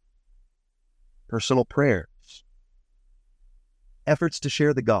 personal prayers, efforts to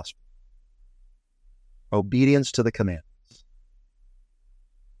share the gospel, obedience to the commandments.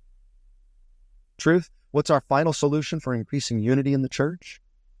 Truth, what's our final solution for increasing unity in the church?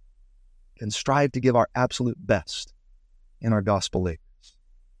 Can strive to give our absolute best in our gospel labors.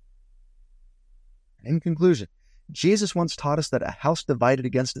 In conclusion, Jesus once taught us that a house divided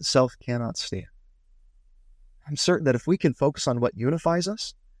against itself cannot stand. I'm certain that if we can focus on what unifies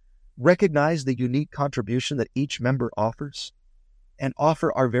us, recognize the unique contribution that each member offers, and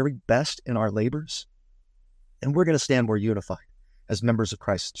offer our very best in our labors, then we're going to stand more unified as members of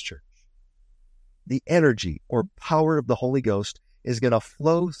Christ's church. The energy or power of the Holy Ghost is going to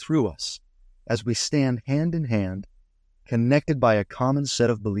flow through us as we stand hand in hand, connected by a common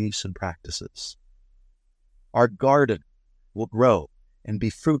set of beliefs and practices. Our garden will grow and be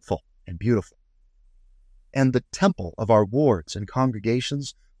fruitful and beautiful. And the temple of our wards and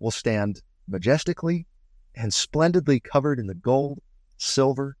congregations will stand majestically and splendidly covered in the gold,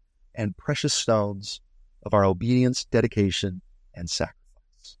 silver, and precious stones of our obedience, dedication, and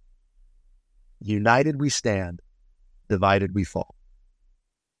sacrifice. United we stand, divided we fall.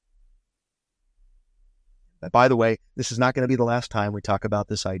 But by the way, this is not going to be the last time we talk about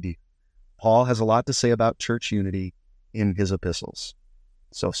this idea. Paul has a lot to say about church unity in his epistles,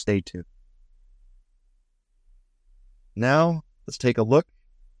 so stay tuned. Now, let's take a look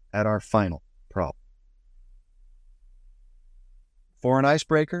at our final problem. For an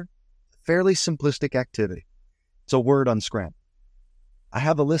icebreaker, fairly simplistic activity. It's a word unscrambled. I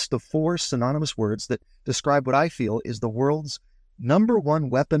have a list of 4 synonymous words that describe what I feel is the world's number one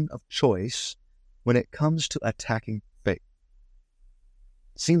weapon of choice when it comes to attacking faith.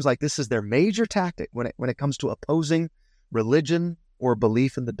 Seems like this is their major tactic when it comes to opposing religion or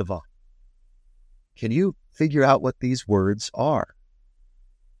belief in the divine. Can you figure out what these words are?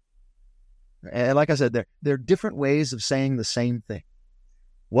 And like I said, they're different ways of saying the same thing.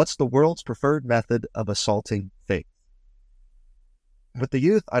 What's the world's preferred method of assaulting faith? With the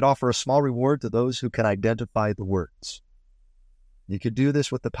youth, I'd offer a small reward to those who can identify the words. You could do this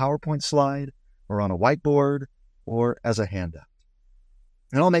with the PowerPoint slide, or on a whiteboard, or as a handout.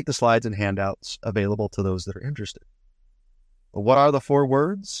 And I'll make the slides and handouts available to those that are interested. But what are the 4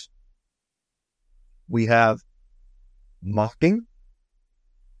 words? We have mocking,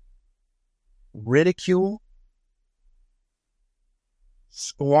 ridicule,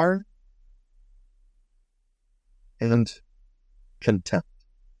 scorn, and contempt.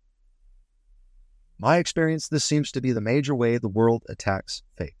 My experience, this seems to be the major way the world attacks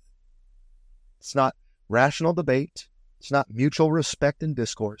faith. It's not rational debate. It's not mutual respect and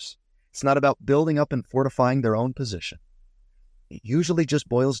discourse. It's not about building up and fortifying their own position. It usually just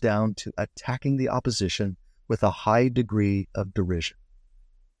boils down to attacking the opposition with a high degree of derision.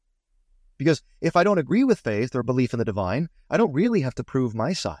 Because if I don't agree with faith or belief in the divine, I don't really have to prove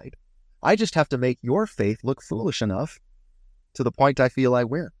my side. I just have to make your faith look foolish enough to the point I feel I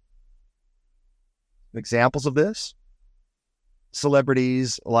win. Examples of this?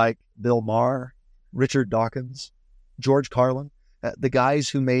 Celebrities like Bill Maher, Richard Dawkins, George Carlin, the guys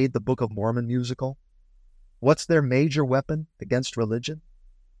who made the Book of Mormon musical. What's their major weapon against religion?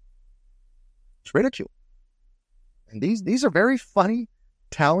 It's ridicule. And these are very funny,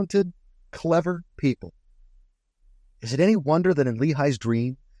 talented, clever people. Is it any wonder that in Lehi's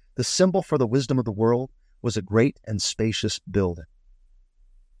dream, the symbol for the wisdom of the world was a great and spacious building?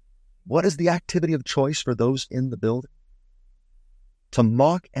 What is the activity of choice for those in the building? To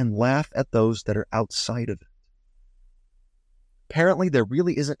mock and laugh at those that are outside of it. Apparently, there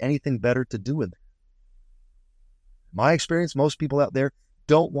really isn't anything better to do in there. In my experience, most people out there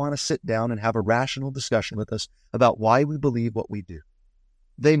don't want to sit down and have a rational discussion with us about why we believe what we do.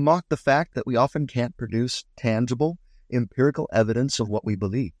 They mock the fact that we often can't produce tangible, empirical evidence of what we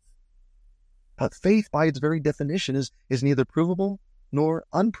believe. But faith, by its very definition, is neither provable nor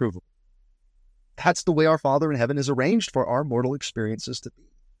unprovable. That's the way our Father in heaven has arranged for our mortal experiences to be.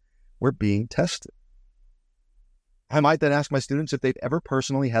 We're being tested. I might then ask my students if they've ever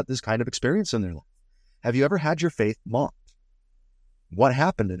personally had this kind of experience in their life. Have you ever had your faith mocked? What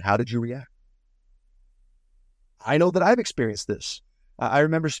happened and how did you react? I know that I've experienced this. I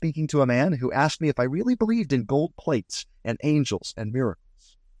remember speaking to a man who asked me if I really believed in gold plates and angels and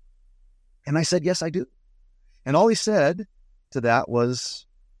miracles. And I said, yes, I do. And all he said to that was,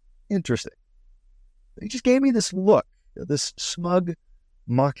 interesting. He just gave me this look, this smug,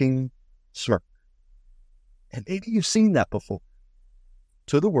 mocking smirk. And maybe you've seen that before.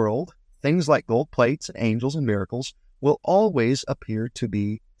 To the world, things like gold plates and angels and miracles will always appear to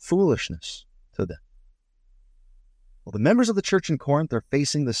be foolishness to them. Well, the members of the church in Corinth are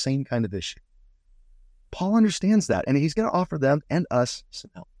facing the same kind of issue. Paul understands that, and he's going to offer them and us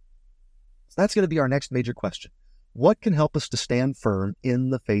some help. So that's going to be our next major question. What can help us to stand firm in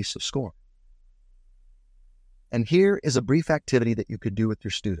the face of scorn? And here is a brief activity that you could do with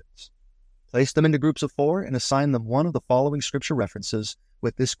your students. Place them into groups of 4 and assign them one of the following scripture references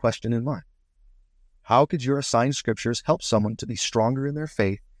with this question in mind. How could your assigned scriptures help someone to be stronger in their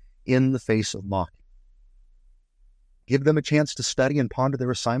faith in the face of mocking? Give them a chance to study and ponder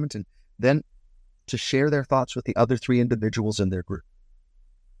their assignment, and then to share their thoughts with the other 3 individuals in their group.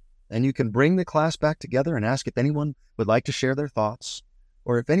 And you can bring the class back together and ask if anyone would like to share their thoughts,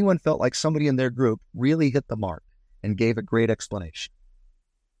 or if anyone felt like somebody in their group really hit the mark and gave a great explanation.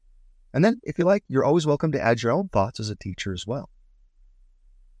 And then, if you like, you're always welcome to add your own thoughts as a teacher as well.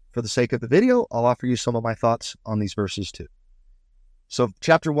 For the sake of the video, I'll offer you some of my thoughts on these verses too. So,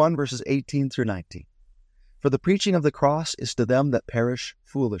 chapter 1, verses 18 through 19. For the preaching of the cross is to them that perish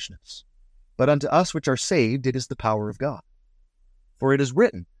foolishness, but unto us which are saved it is the power of God. For it is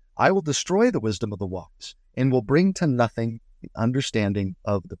written, I will destroy the wisdom of the wise, and will bring to nothing the understanding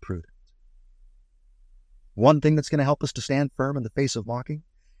of the prudent. One thing that's going to help us to stand firm in the face of mocking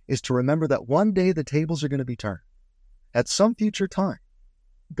is to remember that one day the tables are going to be turned. At some future time,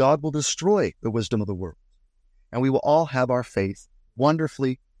 God will destroy the wisdom of the world, and we will all have our faith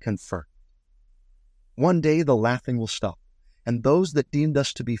wonderfully confirmed. One day the laughing will stop, and those that deemed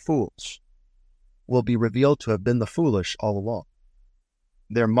us to be fools will be revealed to have been the foolish all along.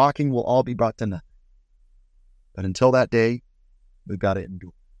 Their mocking will all be brought to nothing. But until that day, we've got to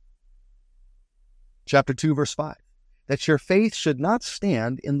endure. Chapter 2, verse 5. That your faith should not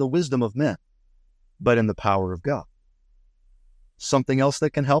stand in the wisdom of men, but in the power of God. Something else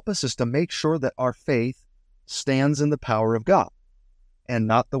that can help us is to make sure that our faith stands in the power of God and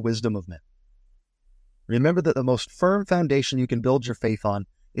not the wisdom of men. Remember that the most firm foundation you can build your faith on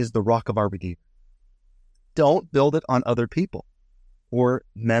is the rock of our Redeemer. Don't build it on other people or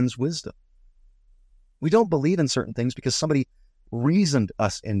men's wisdom. We don't believe in certain things because somebody reasoned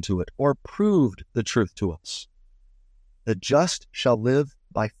us into it or proved the truth to us. The just shall live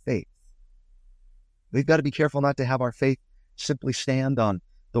by faith. We've got to be careful not to have our faith simply stand on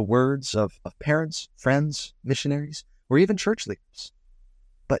the words of parents, friends, missionaries, or even church leaders,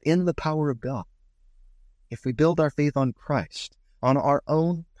 but in the power of God. If we build our faith on Christ, on our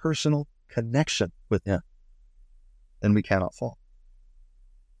own personal connection with Him, then we cannot fall.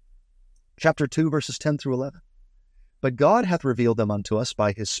 Chapter 2, verses 10 through 11. But God hath revealed them unto us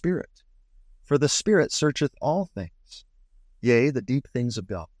by His Spirit. For the Spirit searcheth all things, yea, the deep things of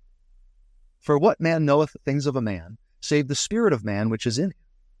God. For what man knoweth the things of a man, save the spirit of man which is in him?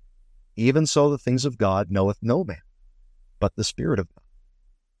 Even so the things of God knoweth no man, but the Spirit of God.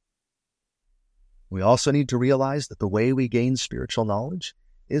 We also need to realize that the way we gain spiritual knowledge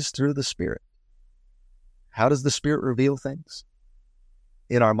is through the Spirit. How does the Spirit reveal things?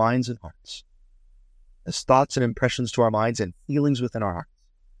 In our minds and hearts. As thoughts and impressions to our minds and feelings within our hearts.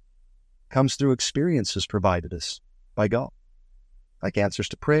 Comes through experiences provided us by God, like answers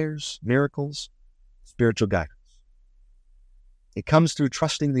to prayers, miracles, spiritual guidance. It comes through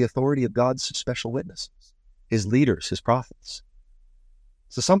trusting the authority of God's special witnesses, His leaders, His prophets.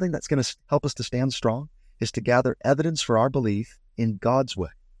 So something that's going to help us to stand strong is to gather evidence for our belief in God's way,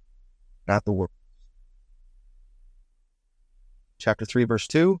 not the world. Chapter 3, verse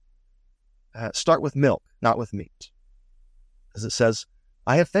 2, start with milk, not with meat. As it says,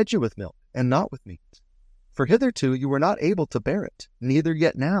 I have fed you with milk, and not with meat. For hitherto you were not able to bear it, neither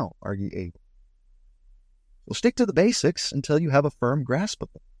yet now are ye able. Well, stick to the basics until you have a firm grasp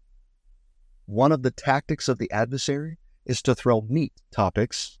of them. One of the tactics of the adversary is to throw meat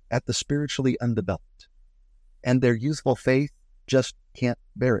topics at the spiritually undeveloped, and their youthful faith just can't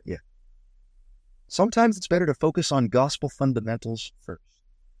bear it yet. Sometimes it's better to focus on gospel fundamentals first,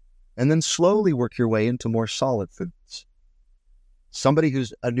 and then slowly work your way into more solid foods. Somebody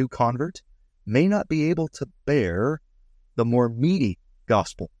who's a new convert may not be able to bear the more meaty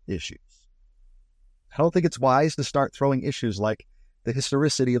gospel issues. I don't think it's wise to start throwing issues like the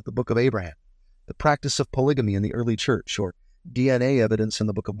historicity of the Book of Abraham, the practice of polygamy in the early church, or DNA evidence in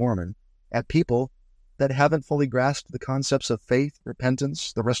the Book of Mormon at people that haven't fully grasped the concepts of faith,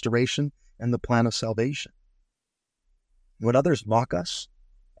 repentance, the restoration, and the plan of salvation. When others mock us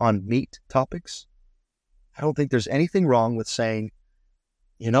on meat topics, I don't think there's anything wrong with saying,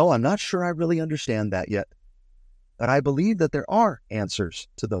 I'm not sure I really understand that yet, but I believe that there are answers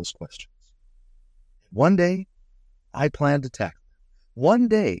to those questions. One day, I plan to tackle them. One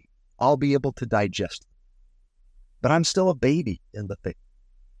day, I'll be able to digest them. But I'm still a baby in the faith.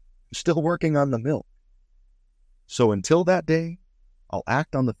 I'm still working on the milk. So until that day, I'll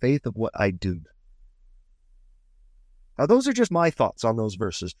act on the faith of what I do. Now, those are just my thoughts on those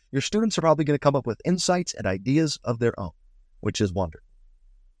verses. Your students are probably going to come up with insights and ideas of their own, which is wonderful.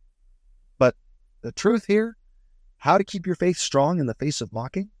 But the truth here, how to keep your faith strong in the face of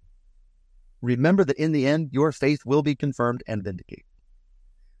mocking, remember that in the end, your faith will be confirmed and vindicated.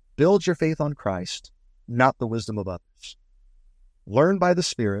 Build your faith on Christ, not the wisdom of others. Learn by the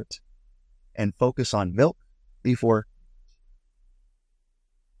Spirit and focus on milk before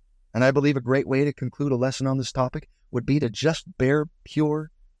And I believe a great way to conclude a lesson on this topic would be to just bear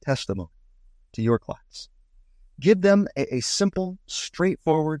pure testimony to your class. Give them a simple,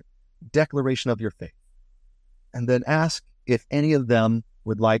 straightforward declaration of your faith, and then ask if any of them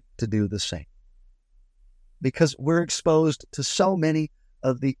would like to do the same. Because we're exposed to so many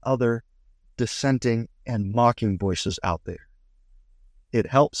of the other dissenting and mocking voices out there. It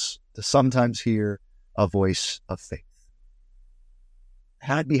helps to sometimes hear a voice of faith.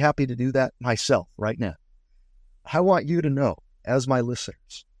 I'd be happy to do that myself right now. I want you to know, as my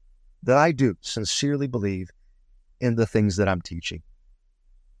listeners, that I do sincerely believe in the things that I'm teaching.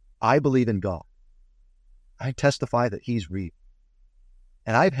 I believe in God. I testify that He's real.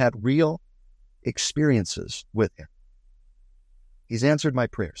 And I've had real experiences with Him. He's answered my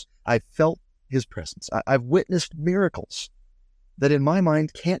prayers. I've felt His presence. I've witnessed miracles that in my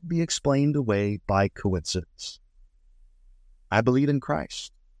mind can't be explained away by coincidence. I believe in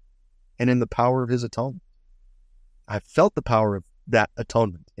Christ and in the power of His atonement. I've felt the power of that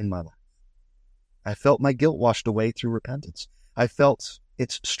atonement in my life. I felt my guilt washed away through repentance. I felt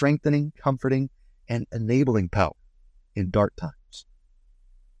its strengthening, comforting, and enabling power in dark times.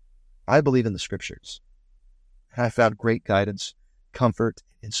 I believe in the Scriptures. I found great guidance, comfort,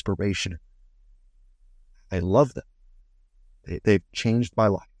 and inspiration. I love them. They've changed my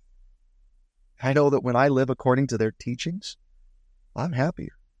life. I know that when I live according to their teachings, I'm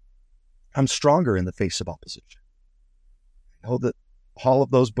happier. I'm stronger in the face of opposition. I know that all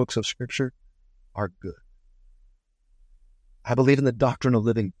of those books of Scripture are good. I believe in the doctrine of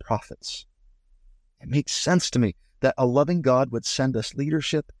living prophets. It makes sense to me that a loving God would send us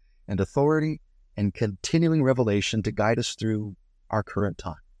leadership and authority and continuing revelation to guide us through our current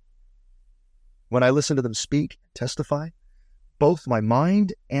time. When I listen to them speak and testify, both my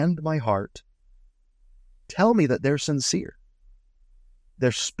mind and my heart tell me that they're sincere.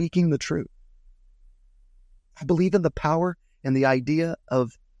 They're speaking the truth. I believe in the power and the idea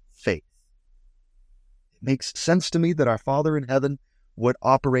of faith. It makes sense to me that our Father in heaven would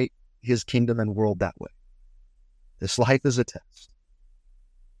operate His kingdom and world that way. This life is a test.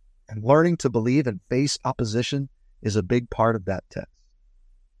 And learning to believe and face opposition is a big part of that test.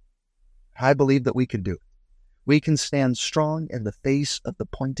 I believe that we can do it. We can stand strong in the face of the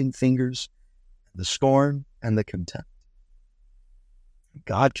pointing fingers, the scorn, and the contempt.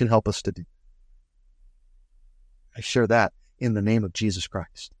 God can help us to do. I share that in the name of Jesus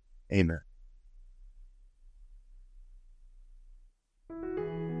Christ. Amen.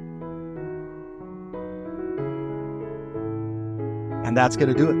 And that's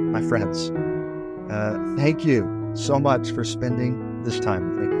going to do it, my friends. Thank you so much for spending this time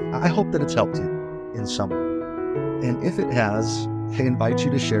with me. I hope that it's helped you in some way. And if it has, I invite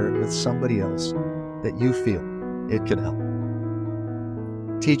you to share it with somebody else that you feel it could help.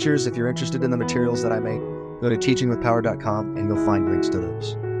 Teachers, if you're interested in the materials that I make, go to teachingwithpower.com and you'll find links to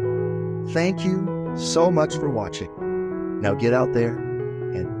those. Thank you so much for watching. Now get out there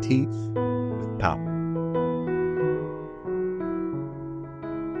and teach with power.